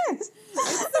 It's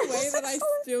the way that I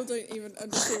still don't even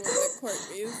understand what that quote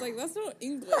means. Like, that's not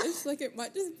English. Like, it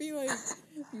might just be, like,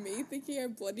 me thinking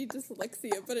I'm bloody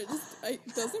dyslexia, but it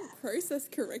doesn't process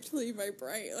correctly in my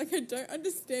brain. Like, I don't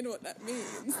understand what that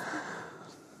means.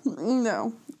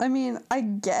 No. I mean, I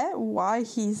get why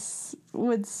he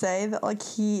would say that, like,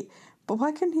 but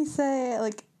why couldn't he say,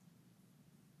 like,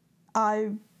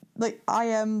 I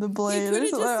am the blade? He could have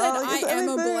just said, I am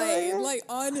a blade. Like,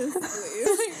 honestly.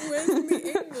 Like, where's the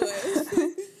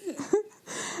English?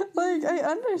 Like, I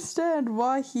understand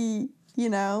why he, you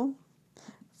know,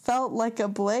 felt like a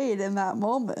blade in that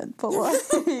moment. But,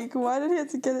 like, why did he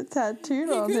have to get it tattooed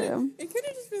on him? It could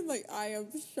have just been, like, I am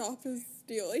sharp as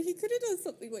steel. Like, he could have done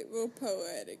something, like, more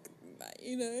poetic than that,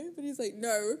 you know? But he's like,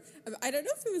 no. I don't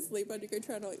know if it was Lee Bardugo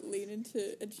trying to, like, lean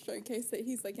into and showcase that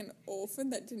he's, like, an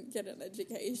orphan that didn't get an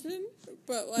education.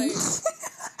 But, like,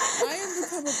 I am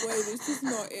become a blade is just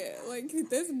not it. Like,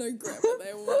 there's no grammar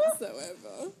there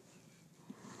whatsoever.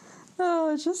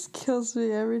 Oh, it just kills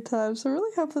me every time. So I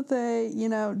really hope that they, you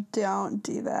know, don't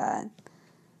do that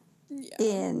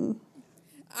in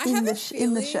the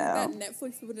show. That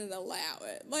Netflix wouldn't allow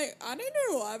it. Like, I don't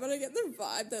know why, but I get the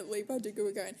vibe that Lee Bardugo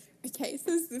were going, okay,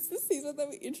 so is this the season that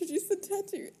we introduced the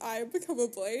tattoo? I become a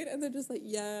blade? And they're just like,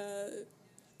 yeah,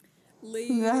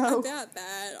 Lee, about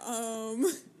that.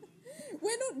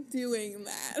 We're not doing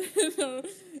that.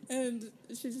 And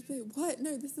she'd just be like, what?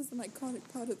 No, this is an iconic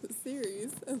part of the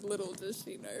series. And little does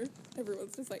she know.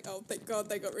 Everyone's just like, oh, thank God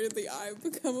they got rid of the I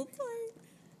become a blade.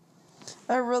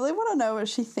 I really want to know what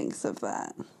she thinks of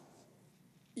that.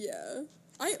 Yeah.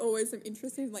 I always am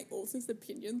interested in, like, authors'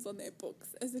 opinions on their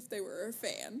books as if they were a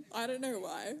fan. I don't know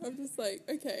why. I'm just like,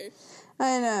 okay.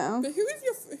 I know. But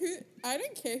I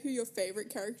don't care who your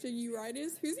favourite character you write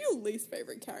is. Who's your least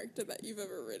favourite character that you've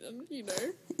ever written, you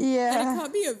know? Yeah. And it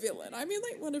can't be a villain. I mean,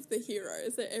 like, one of the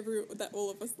heroes that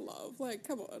all of us love. Like,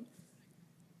 come on.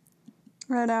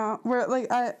 Right now, where like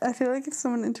I feel like if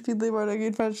someone interviewed Lee Bardugo,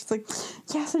 you'd probably just like,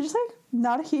 yeah, so just like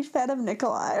not a huge fan of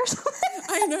Nikolai or something.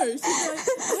 I know. She's like,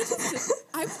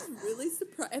 I was really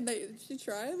surprised, and she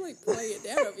tried and like play it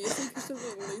down obviously because she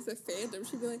doesn't lose her fandom.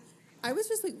 She'd be like, I was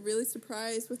just like really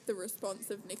surprised with the response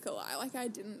of Nikolai. Like I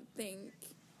didn't think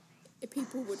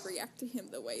people would react to him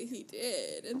the way he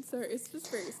did, and so it's just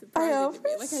very surprising to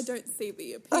me. Like I don't see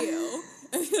the appeal,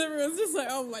 and everyone's just like,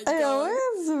 "Oh my god!"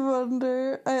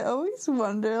 I always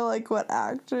wonder, like what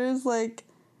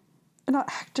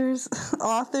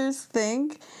authors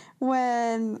think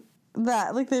when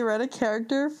that, like, they write a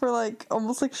character for, like,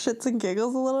 almost, like, shits and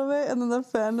giggles a little bit, and then the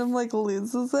fandom, like,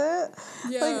 loses it.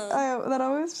 Yeah. Like, that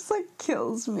always just, like,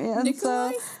 kills me. And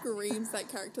Nikolai screams that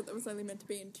character that was only meant to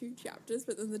be in 2 chapters,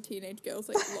 but then the teenage girls,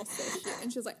 like, lost their shit,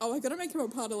 and she's like, oh, I gotta make him a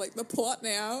part of, like, the plot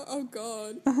now. Oh,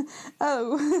 God.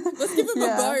 Oh. Let's give him a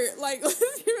boat. Like, let's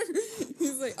give him...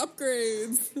 He's like,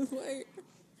 upgrades. Like,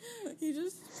 he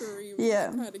just screams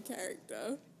that kind of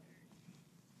character.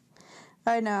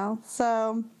 I know.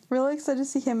 So, really excited to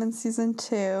see him in season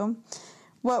 2.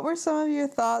 What were some of your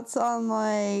thoughts on,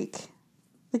 like,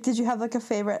 did you have, like, a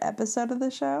favorite episode of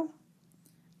the show?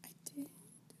 I did.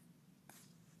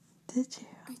 Did you?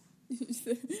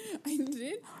 I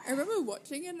did. I remember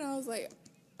watching it and I was like,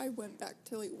 I went back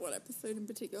to, like, one episode in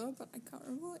particular, but I can't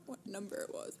remember, like, what number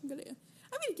it was. I'm gonna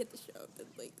get the show up and,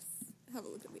 like, have a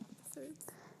look at the episodes.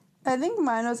 I think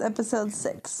mine was episode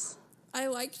 6. I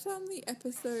liked the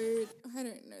episode, I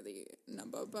don't know the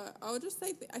number, but I'll just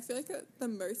say I feel like the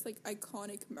most, like,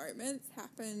 iconic moments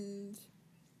happened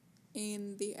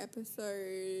in the episode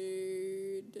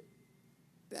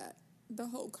that the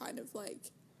whole kind of,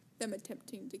 like, them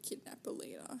attempting to kidnap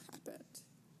Alina happened.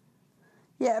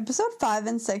 Yeah, episode 5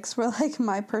 and 6 were, like,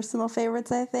 my personal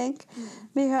favorites, I think,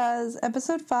 because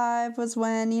episode 5 was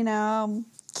when, you know,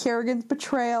 Kerrigan's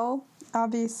betrayal,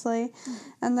 obviously,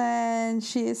 and then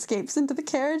she escapes into the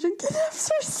carriage and kidnaps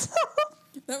herself.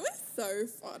 That was so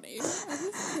funny. I just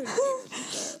couldn't even do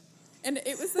that. And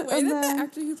it was the way that the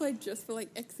actor who played Jasper, like,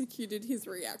 executed his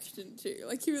reaction too.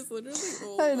 Like, he was literally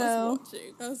all of us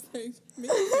watching. I was like, me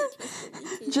too, Jasper,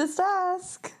 me too. Just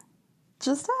ask.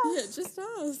 Just ask. Yeah, just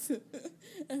ask.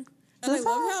 And I love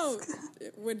how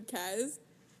when Kaz,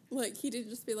 like, he didn't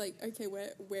just be like, okay,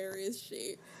 where is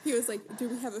she? He was like, do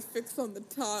we have a fix on the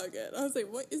target? I was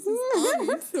like, what is this army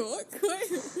talk?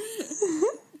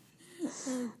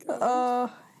 Oh,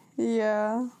 God.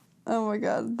 Yeah. Oh, my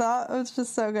God. That was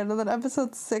just so good. And then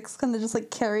episode 6 kind of just,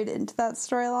 like, carried into that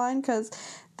storyline, because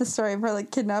the story of her, like,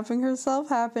 kidnapping herself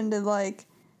happened in, like,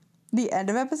 the end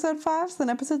of episode 5. So then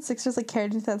episode 6 just, like,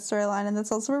 carried into that storyline. And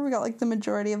that's also where we got, like, the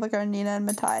majority of, like, our Nina and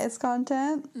Matthias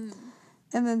content.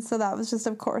 And then, so that was just,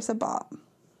 of course, a bop.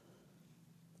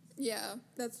 Yeah,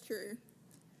 that's true.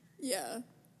 Yeah.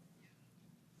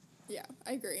 Yeah,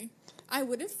 I agree. I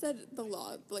would have said the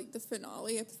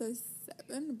finale, episode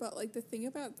 7, but, like, the thing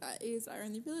about that is I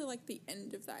only really like the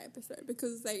end of that episode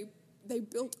because they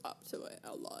built up to it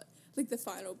a lot. Like, the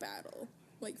final battle,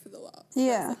 like, for the last,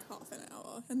 like, half an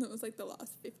hour. And then it was, like, the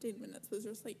last 15 minutes was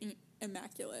just, like,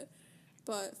 immaculate.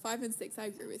 But 5 and 6, I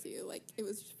agree with you. Like, it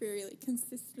was just very, like,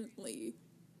 consistently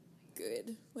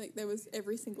good. Like, there was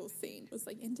every single scene was,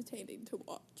 like, entertaining to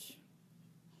watch.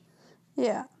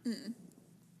 Yeah.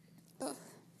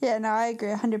 Yeah, no, I agree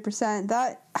 100%.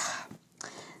 That,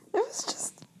 it was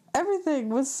just, everything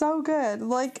was so good.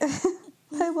 Like,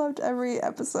 I loved every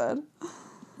episode.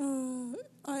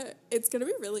 It's going to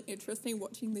be really interesting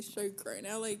watching this show grow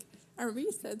now. Like, I remember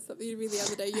you said something to me the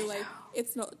other day. You're like,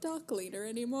 it's not Dark Lena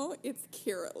anymore. It's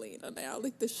Kira Lena now.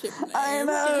 Like, the ship name. I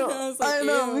know. I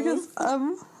know, because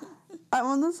I'm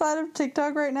on the side of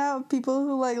TikTok right now of people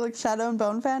who like Shadow and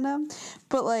Bone fandom,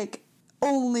 but, like,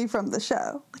 only from the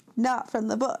show, like, not from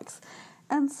the books.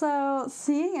 And so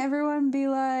seeing everyone be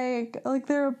like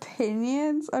their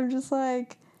opinions, I'm just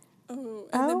like, oh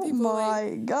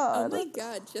my God. Oh my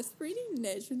God, just reading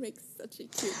Nej would make such a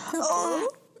cute couple.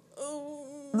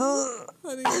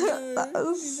 Honey,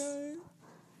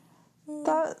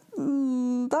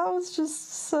 that was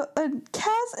just so, and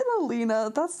Kaz and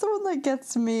Alina, that's the one that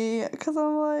gets me, because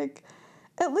I'm like,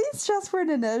 at least Jasper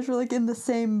and Nej were, like, in the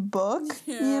same book,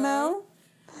 you know?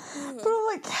 But I'm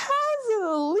like, Kaz and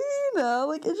Alina,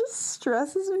 like, it just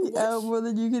stresses me out more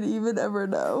than you could even ever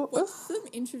know. Watch them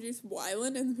introduce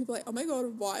Wylan, and people are like, oh my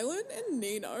God, Wylan and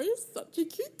Nina are such a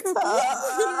cute couple.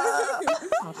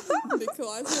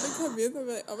 Nikolai's gonna come in and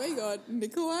be like, oh my God,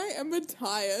 Nikolai and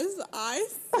Matthias, I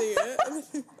see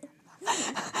it.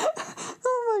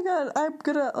 Oh my God, I'm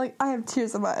gonna, like, I have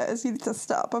tears in my eyes. You need to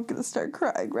stop. I'm gonna start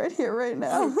crying right here, right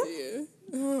now. Oh dear.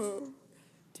 Oh.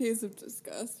 Tears of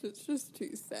disgust. It's just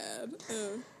too sad.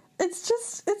 It's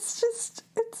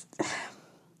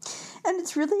and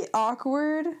it's really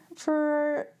awkward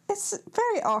it's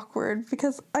very awkward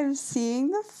because I'm seeing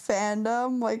the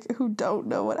fandom, like, who don't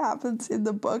know what happens in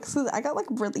the books. So I got, like,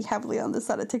 really heavily on this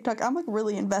side of TikTok. I'm, like,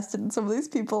 really invested in some of these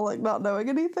people, like, not knowing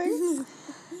anything.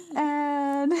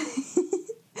 and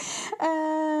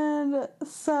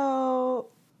so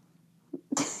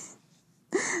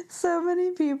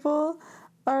many people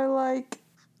are, like,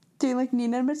 doing, like,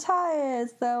 Nina and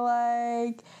Matthias. They're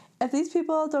like, if these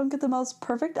people don't get the most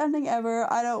perfect ending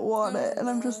ever, I don't want it. And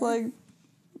I'm just like,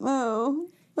 Oh,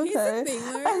 okay. Here's the thing,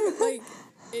 though. Like,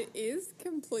 it is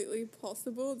completely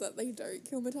possible that they don't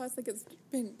kill Matthias. Like,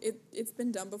 it's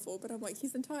been done before, but I'm like,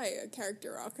 his entire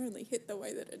character arc only hit the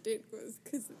way that it did was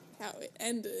because of how it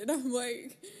ended. I'm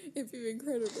like, it'd be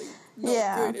incredibly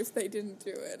not good if they didn't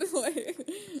do it. Like,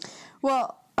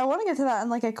 well, I want to get to that in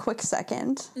like a quick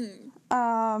second.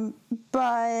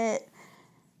 But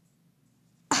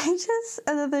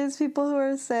and then there's people who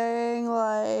are saying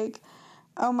like,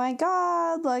 oh my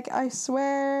god, like, I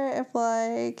swear if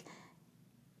like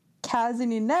Kaz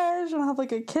and Inej don't have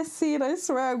like a kiss scene, I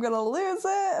swear I'm gonna lose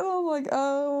it. And I'm like,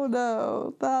 oh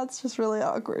no, that's just really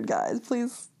awkward, guys.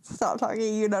 Please stop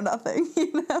talking, you know nothing,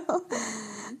 you know?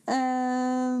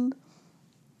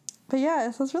 But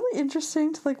yeah, so it's really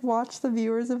interesting to like watch the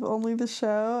viewers of only the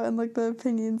show and like the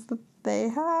opinions that they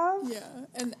have. Yeah,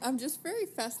 and I'm just very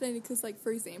fascinated because, like,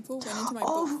 for example, went into my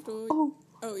bookstore.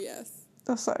 Oh, yes.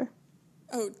 Oh, sorry.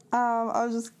 Oh. I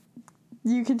was just...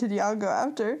 You continue, I'll go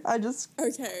after.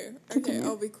 Okay,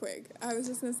 I'll be quick. I was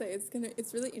just going to say,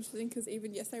 it's really interesting because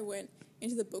even, yes, I went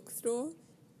into the bookstore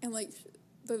and, like,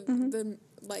 the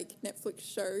like, Netflix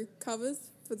show covers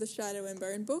for the Shadow and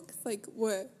Bone books, like,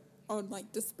 were on,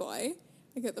 like, display,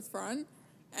 like, at the front,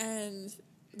 and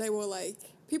they were, like,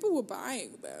 people were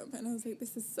buying them, and I was like,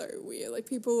 this is so weird. Like,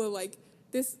 people were like,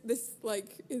 this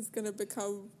like, is going to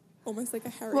become almost like a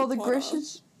Harry Potter.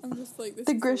 I'm just like, this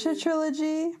the is Grisha so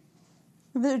trilogy...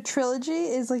 The trilogy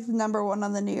is, like, number one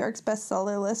on the New York's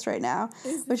bestseller list right now,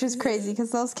 which is crazy, because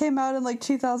those came out in, like,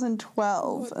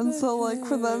 2012. And so, like,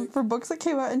 for books that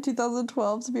came out in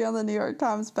 2012 to be on the New York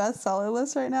Times bestseller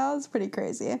list right now is pretty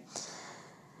crazy.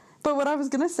 But what I was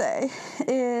going to say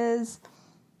is...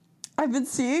 I've been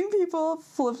seeing people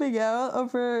flipping out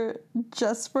over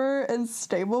Jesper and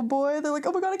Stable Boy. They're like,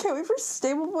 oh my god, I can't wait for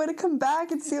Stable Boy to come back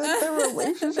and see, like, their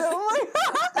relationship. I'm like,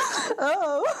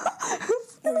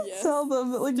 yes. Tell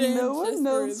them that, like, no one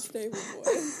knows. Stable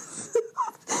Boy.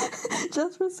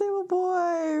 Jesper and Stable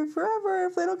Boy forever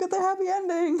if they don't get their happy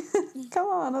ending. Come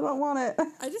on, I don't want it.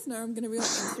 I just know I'm going to be on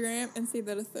Instagram and see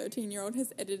that a 13-year-old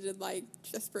has edited, like,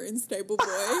 Jesper and Stable Boy,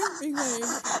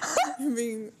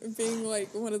 being like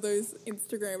one of those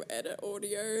Instagram edit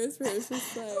audios where it's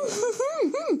just like,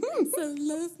 so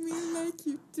love me like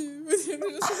you do.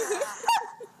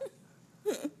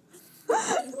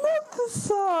 Not the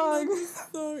song.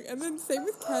 And then same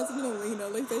with Kaz and Alina,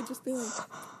 like, they'd just be like,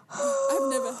 I've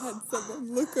never had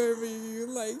someone look over you,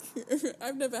 like,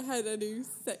 I've never had any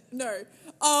no.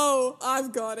 Oh,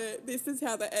 I've got it. This is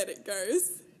how the edit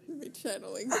goes. Me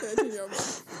channeling 13-year-old.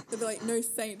 They'd be like, no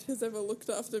saint has ever looked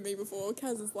after me before,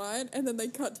 Kaz's line, and then they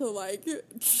cut to, like,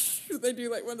 they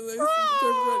do, like, one of those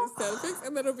sound effects,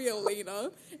 and then it'll be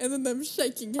Alina, and then them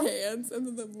shaking hands, and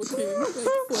then them looking, like,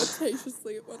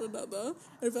 flirtatiously at one another, and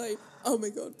it'd be like, oh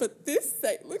my god, but this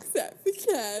saint looks at for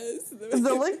Kaz.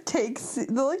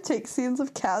 They'll take scenes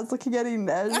of Kaz looking at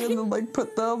Inej, and then, like,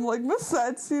 put them, like,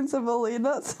 beside scenes of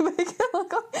Alina to make it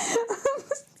look like...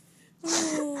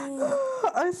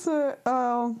 I swear.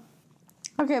 Oh.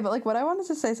 Okay, but, like, what I wanted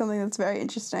to say, something that's very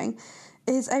interesting,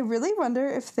 is I really wonder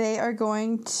if they are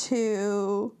going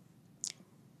to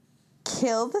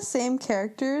kill the same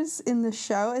characters in the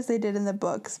show as they did in the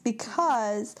books,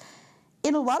 because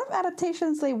in a lot of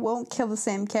adaptations they won't kill the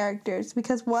same characters,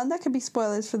 because one, that could be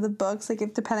spoilers for the books, like,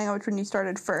 if depending on which one you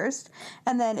started first,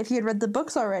 and then if you had read the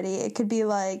books already, it could be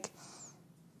like,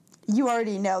 you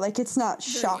already know, like, it's not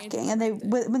shocking, and they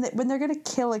when they're gonna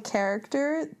kill a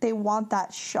character, they want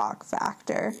that shock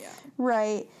factor,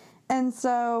 right? And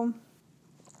so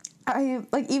I,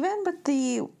 like, even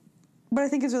with what I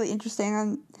think is really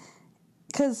interesting,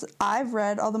 because I've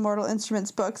read all the Mortal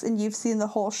Instruments books, and you've seen the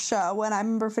whole show, and I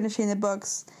remember finishing the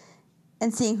books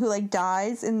and seeing who, like,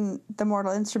 dies in the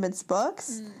Mortal Instruments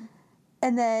books.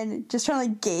 And then just trying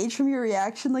to, like, gauge from your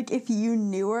reaction, like, if you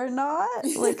knew or not.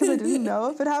 Like, because I didn't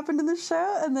know if it happened in the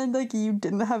show. And then, like, you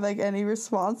didn't have, like, any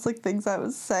response, like, things I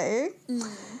was saying. And,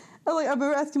 like, I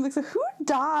remember asking, like, so who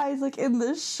dies, like, in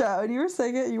this show? And you were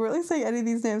saying it. You weren't, like, saying any of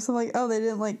these names. So I'm like, oh, they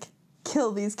didn't, like,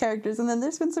 kill these characters. And then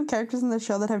there's been some characters in the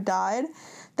show that have died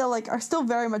that, like, are still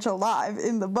very much alive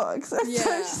in the books.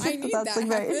 Yeah, so I knew that's, like,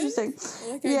 very interesting.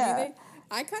 Like,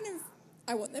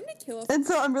 I want them to kill us. And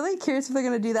so I'm really curious if they're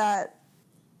going to do that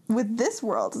with this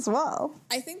world as well.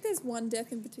 I think there's one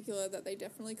death in particular that they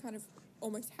definitely kind of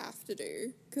almost have to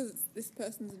do, because it's this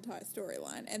person's entire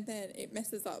storyline, and then it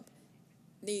messes up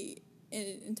the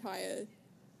entire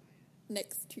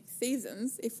next 2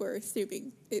 seasons, if we're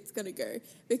assuming it's going to go.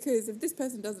 Because if this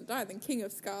person doesn't die, then King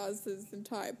of Scars'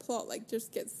 entire plot, like,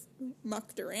 just gets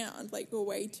mucked around, like,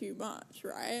 way too much,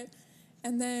 right?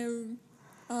 And then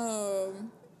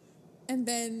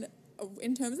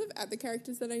in terms of other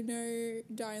characters that I know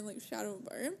die in, like, Shadow and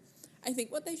Bone, I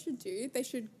think what they should do, they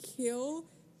should still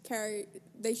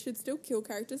kill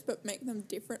characters, but make them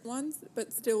different ones,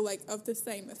 but still, like, of the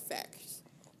same effect.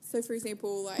 So, for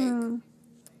example, like,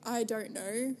 I don't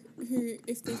know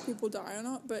if these people die or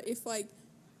not, but if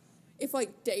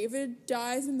David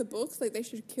dies in the books, like, they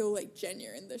should kill, like,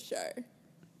 Genya in the show.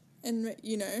 And,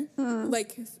 you know,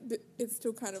 like, it's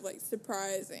still kind of, like,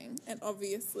 surprising. And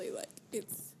obviously, like,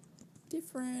 it's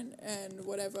different and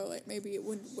whatever. Like, maybe it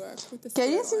wouldn't work with the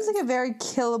Genya seems like a very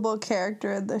killable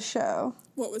character in the show.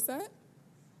 What was that?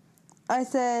 I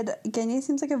said Genya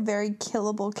seems like a very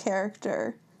killable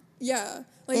character. Yeah.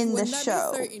 Like, in the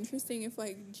show. Wouldn't that be so interesting if,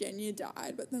 like, Genya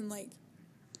died, but then, like,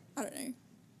 I don't know,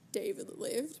 David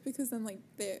lived? Because then, like,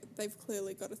 they've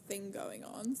clearly got a thing going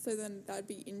on. So then that'd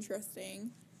be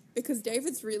interesting. Because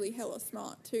David's really hella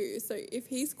smart too, so if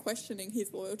he's questioning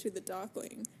his loyalty to the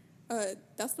Darkling,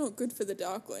 that's not good for the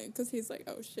Darkling, because he's like,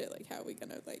 oh shit, like, how are we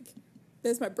gonna, like,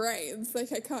 there's my brains,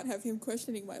 like, I can't have him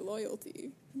questioning my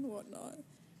loyalty and whatnot.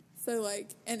 So,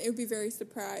 like, and it would be very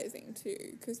surprising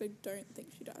too, because I don't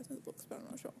think she dies in the books, but I'm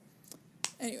not sure.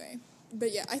 Anyway,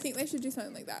 but yeah, I think they should do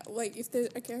something like that. Like, if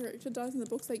a character dies in the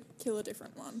books, like, kill a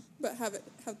different one, but have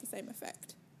the same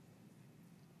effect.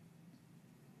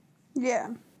 Yeah.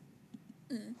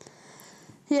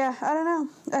 Yeah, I don't know.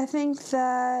 I think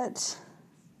that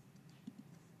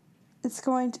it's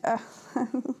going to...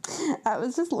 I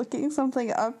was just looking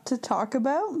something up to talk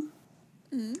about.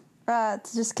 To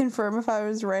just confirm if I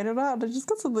was right or not. I just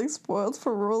got something spoiled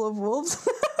for Rule of Wolves.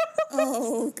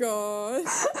 Oh, God.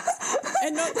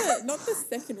 And not the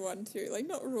second one, too. Like,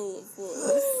 not Rule of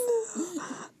Wolves.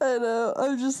 I know.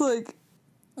 I'm just like...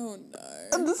 Oh, no.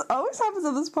 And this always happens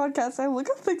on this podcast. I look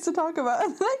up things to talk about,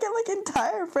 and then I get, like,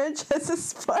 entire franchises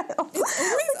spoiled. It's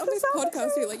always on this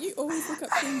podcast, too. Like, you always look up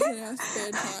things in our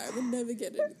spare time and never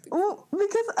get anything. Well,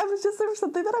 because there was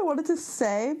something that I wanted to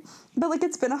say, but, like,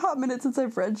 it's been a hot minute since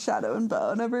I've read Shadow and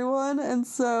Bone, everyone, and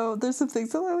so there's some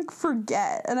things that I, like,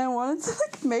 forget, and I wanted to,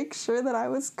 like, make sure that I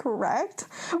was correct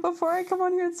before I come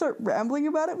on here and start rambling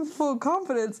about it with full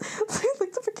confidence. So I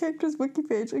looked up a character's wiki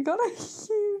page and got a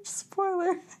huge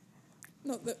spoiler.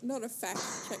 Not a fact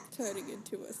check turning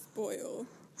into a spoil.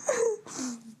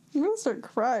 I'm gonna start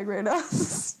crying right now.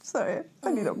 Sorry,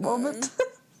 I need a moment.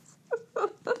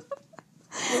 Was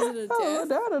it a death? Oh,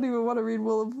 now I don't even want to read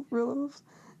Rule of Wolves.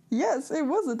 Yes, it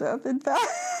was a death, in fact.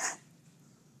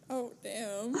 Oh,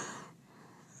 damn.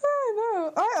 I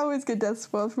know. I always get death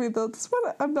spoiled for me, though. This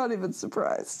one, I'm not even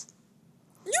surprised.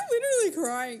 You're literally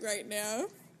crying right now.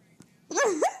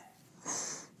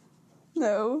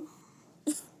 No.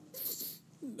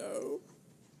 No.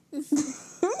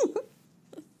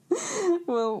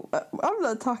 Well, I'm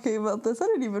not talking about this. I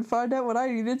didn't even find out what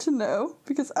I needed to know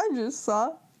because I just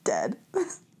saw dead.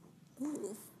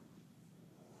 Ooh.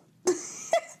 I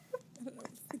don't know what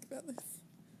to think about this.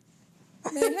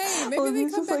 Man, hey, maybe they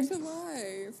come back to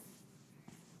life.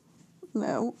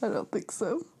 No, I don't think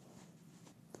so.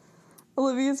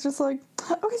 Olivia's just like,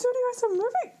 okay, so anyway, so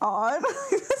moving on.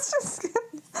 It's just...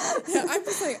 Yeah, I'm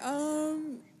just like,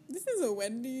 this is a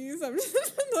Wendy's. I'm just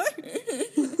like,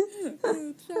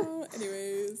 ciao.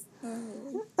 Anyways.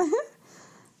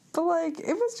 But, like,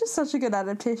 it was just such a good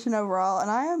adaptation overall, and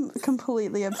I am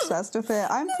completely obsessed with it.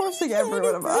 I'm forcing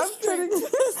everyone about it.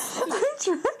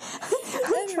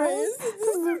 I'm trying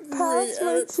to move past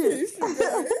my tears.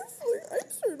 I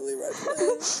totally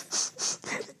recommend.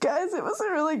 Guys, it was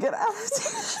a really good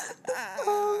adaptation.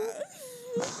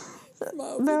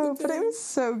 No, but it was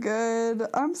so good.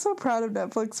 I'm so proud of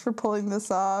Netflix for pulling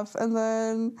this off, and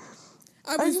then...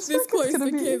 I was this close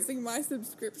to cancelling my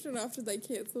subscription after they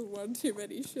cancelled one too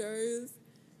many shows,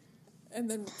 and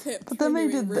then kept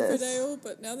renewing Riverdale.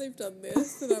 But now they've done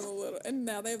this, and I'm a little. And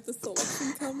now they have the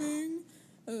selection coming,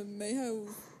 and they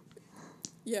have,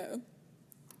 yeah.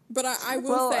 But I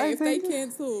will say, if they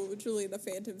cancel Julie and the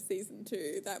Phantom season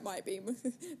 2, that might be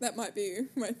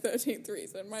my 13th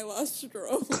reason, my last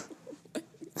straw. What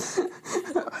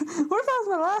if that was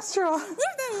my last straw? What if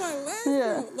that was my last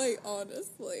straw? Like,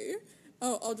 honestly.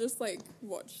 I'll just, like,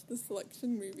 watch the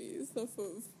selection movies off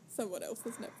of someone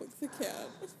else's Netflix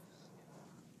account.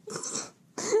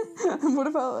 What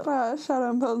about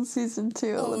Shadow and Bone Season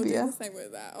 2, Olivia? I'll do the same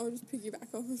with that. I'll just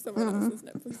piggyback off of someone else's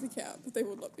Netflix account, but they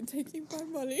will not be taking my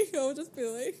money. I'll just be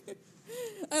like...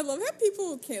 I love how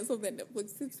people cancel their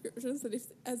Netflix subscriptions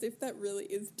as if that really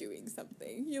is doing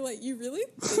something. You're like, you really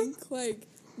think, like...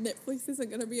 Netflix isn't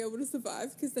going to be able to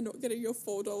survive because they're not getting your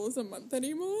 $4 a month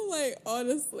anymore? Like,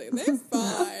 honestly, they're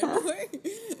fine.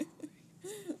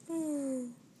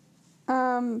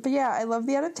 But yeah, I love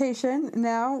the adaptation.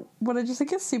 Now, what I just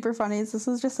think is super funny is this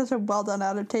was just such a well-done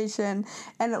adaptation,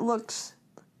 and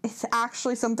it's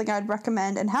actually something I'd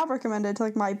recommend and have recommended to,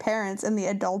 like, my parents and the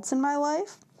adults in my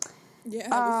life. Yeah,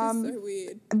 this is so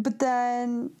weird. But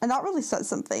then, and that really says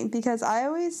something, because I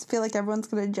always feel like everyone's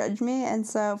going to judge me, and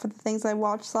so for the things I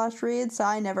watch/read, so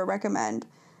I never recommend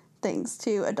things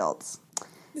to adults.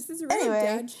 This is a real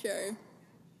dad show,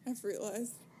 I've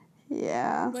realised.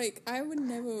 Yeah. Like, I would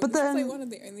never... But this is, like, one of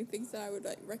the only things that I would,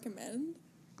 like, recommend.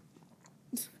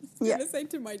 I was going to say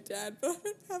to my dad, but I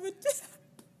don't have a dad.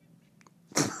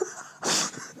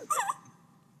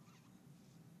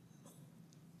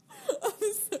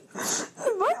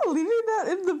 Am I leaving that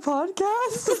in the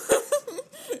podcast?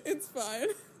 It's fine.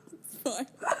 It's fine.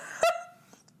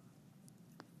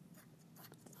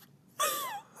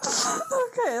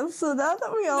 Okay, so now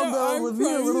that we all know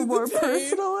Olivia a little more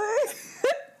personally...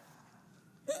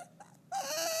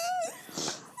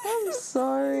 I'm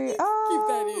sorry. Keep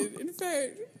that in. In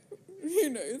fact, who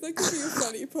knows? That could be a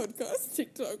funny podcast,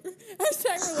 TikTok.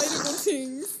 Hashtag relatable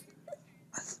things.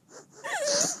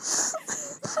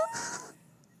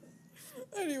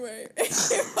 Anyway,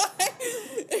 if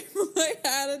I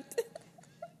had a...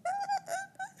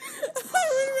 I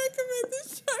would recommend this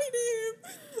show to him.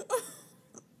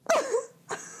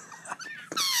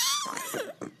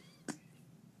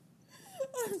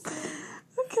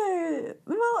 Okay,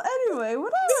 well, anyway,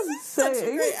 what I was saying... Such a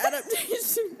great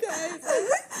adaptation, guys.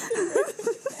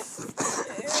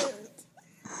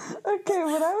 Okay,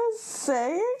 what I was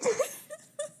saying...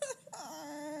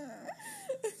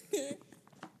 Okay.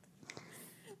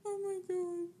 Oh my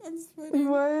god, I'm sweating.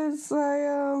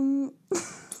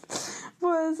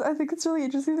 I think it's really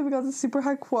interesting that we got this super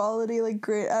high quality, like,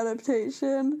 great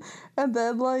adaptation, and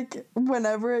then, like,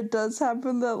 whenever it does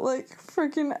happen that, like,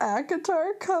 freaking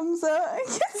ACOTAR comes out and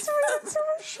gets rid into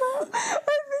a show, I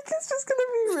think it's just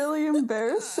gonna be really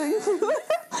embarrassing for them.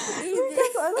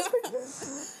 Because I don't think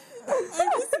this... I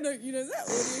just know, you know that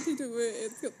audio TikTok where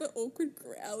it's got the awkward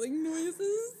growling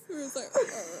noises? Where it's like,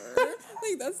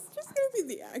 like, that's just gonna be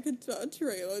the ACOTAR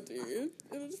trailer, dude.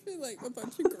 It'll just be like a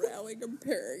bunch of growling and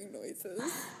purring noises.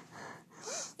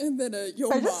 And then I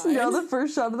just know the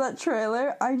first shot of that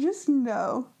trailer. I just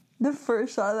know the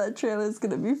first shot of that trailer is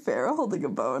gonna be Farrah holding a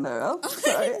bow and arrow.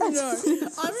 Sorry. I'm gonna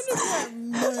get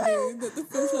money that the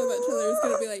first shot of that trailer is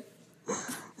gonna be like,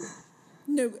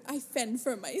 no, I fend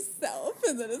for myself,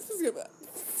 and then it's just gonna be like,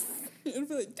 it'll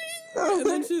be like, ding, and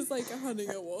then she's like hunting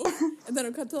a wolf, and then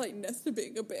it'll cut to like Nesta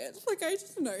being a bitch. Like, I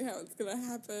just know how it's gonna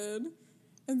happen.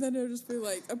 And then it'll just be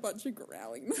like a bunch of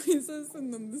growling noises,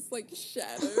 and then this like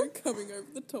shadow coming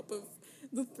over the top of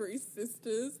the three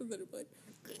sisters, and then it'll be like,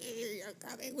 you're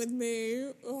coming with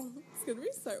me. Oh, it's gonna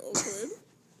be so awkward.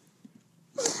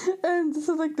 And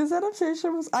so, like, this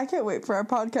adaptation was... I can't wait for our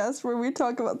podcast where we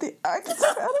talk about the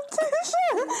ACOTAR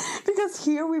adaptation. Because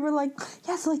here we were like,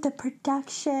 yeah, so, like, the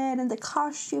production and the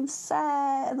costume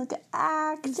set and, like, the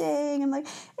acting and, like,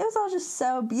 it was all just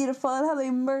so beautiful and how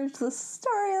they merged the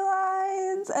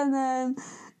storylines. And then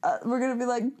we're going to be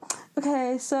like,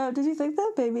 okay, so did you think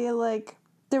that maybe, like...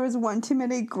 there was one too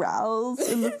many growls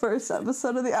in the first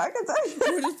episode of the ACOTAR show?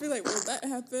 We'll just be like, well, that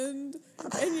happened.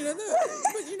 And you know the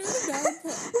bad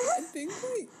part? I think,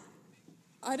 like,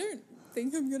 I don't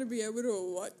think I'm going to be able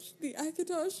to watch the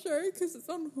ACOTAR show because it's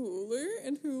on Hulu,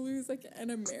 and Hulu is, like, an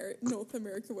North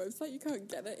American website. You can't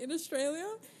get it in Australia.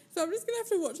 So I'm just going to have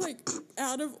to watch, like,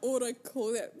 out-of-order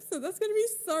clips. So that's going to be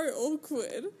so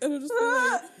awkward. And I'll just be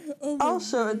like, oh my I'll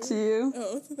show it to you.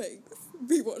 Oh, thanks.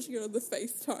 Be watching it on the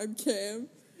FaceTime cam.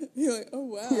 You're like, oh,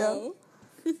 wow.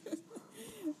 Yeah.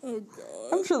 Oh,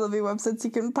 God. I'm sure there'll be websites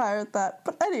you can pirate that.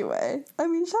 But anyway, I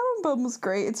mean, Shadow and Bone was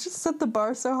great. It's just set the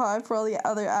bar so high for all the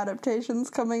other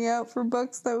adaptations coming out for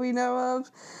books that we know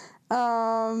of.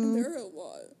 And there are a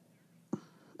lot.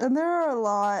 And there are a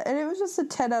lot. And it was just a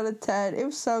 10 out of 10. It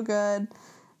was so good.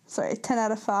 Sorry, 10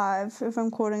 out of 5, if I'm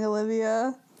quoting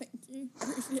Olivia. Thank you.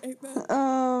 Appreciate that.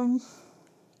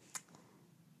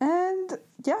 And,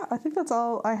 yeah, I think that's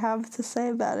all I have to say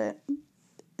about it.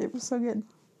 It was so good.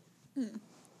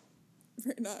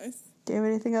 Very nice. Do you have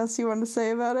anything else you want to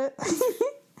say about it?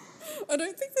 I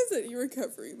don't think there's any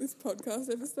recovery in this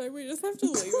podcast episode. We just have to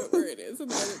leave it where it is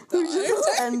and let it die. We just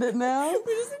have to end it now.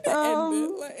 We just need to end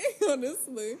it, like,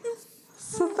 honestly.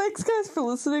 So thanks, guys, for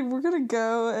listening. We're going to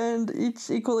go and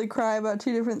each equally cry about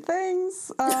 2 different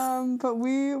things. But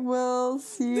we will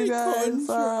see you guys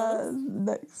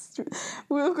next week.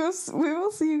 We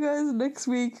will see you guys next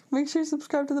week. Make sure you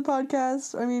subscribe to the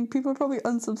podcast. I mean, people are probably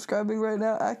unsubscribing right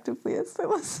now actively as they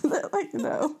listen to it, like,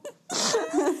 no.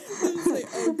 Like,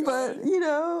 oh, but, you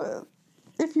know,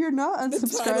 if you're not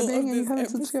unsubscribing and you haven't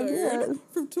subscribed yet.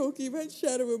 From talking about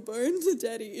Shadow and Bone to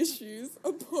Daddy Issues,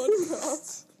 a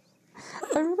podcast.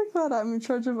 I'm really glad I'm in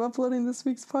charge of uploading this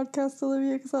week's podcast,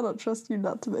 Olivia, because I don't trust you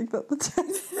not to make that the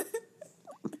 10th.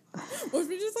 What if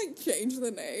we just, change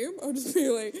the name? I'll just be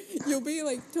you'll be,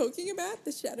 talking about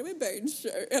the Shadow and Bone show,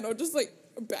 and I'll just,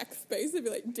 backspace and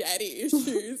be Daddy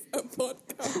Issues, a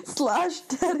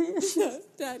podcast. / Daddy Issues.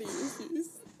 Daddy Issues.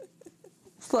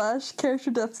 /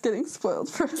 character deaths getting spoiled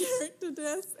for us. Character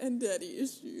deaths and Daddy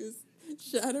Issues.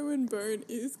 Shadow and Bone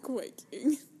is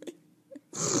quaking.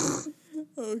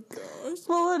 Oh, gosh.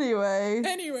 Well, anyway.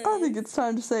 I think it's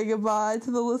time to say goodbye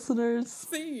to the listeners.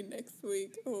 See you next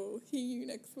week. Or hear you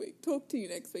next week. Talk to you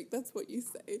next week. That's what you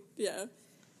say. Yeah.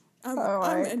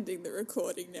 I'm ending the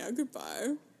recording now.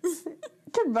 Goodbye.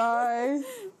 Goodbye.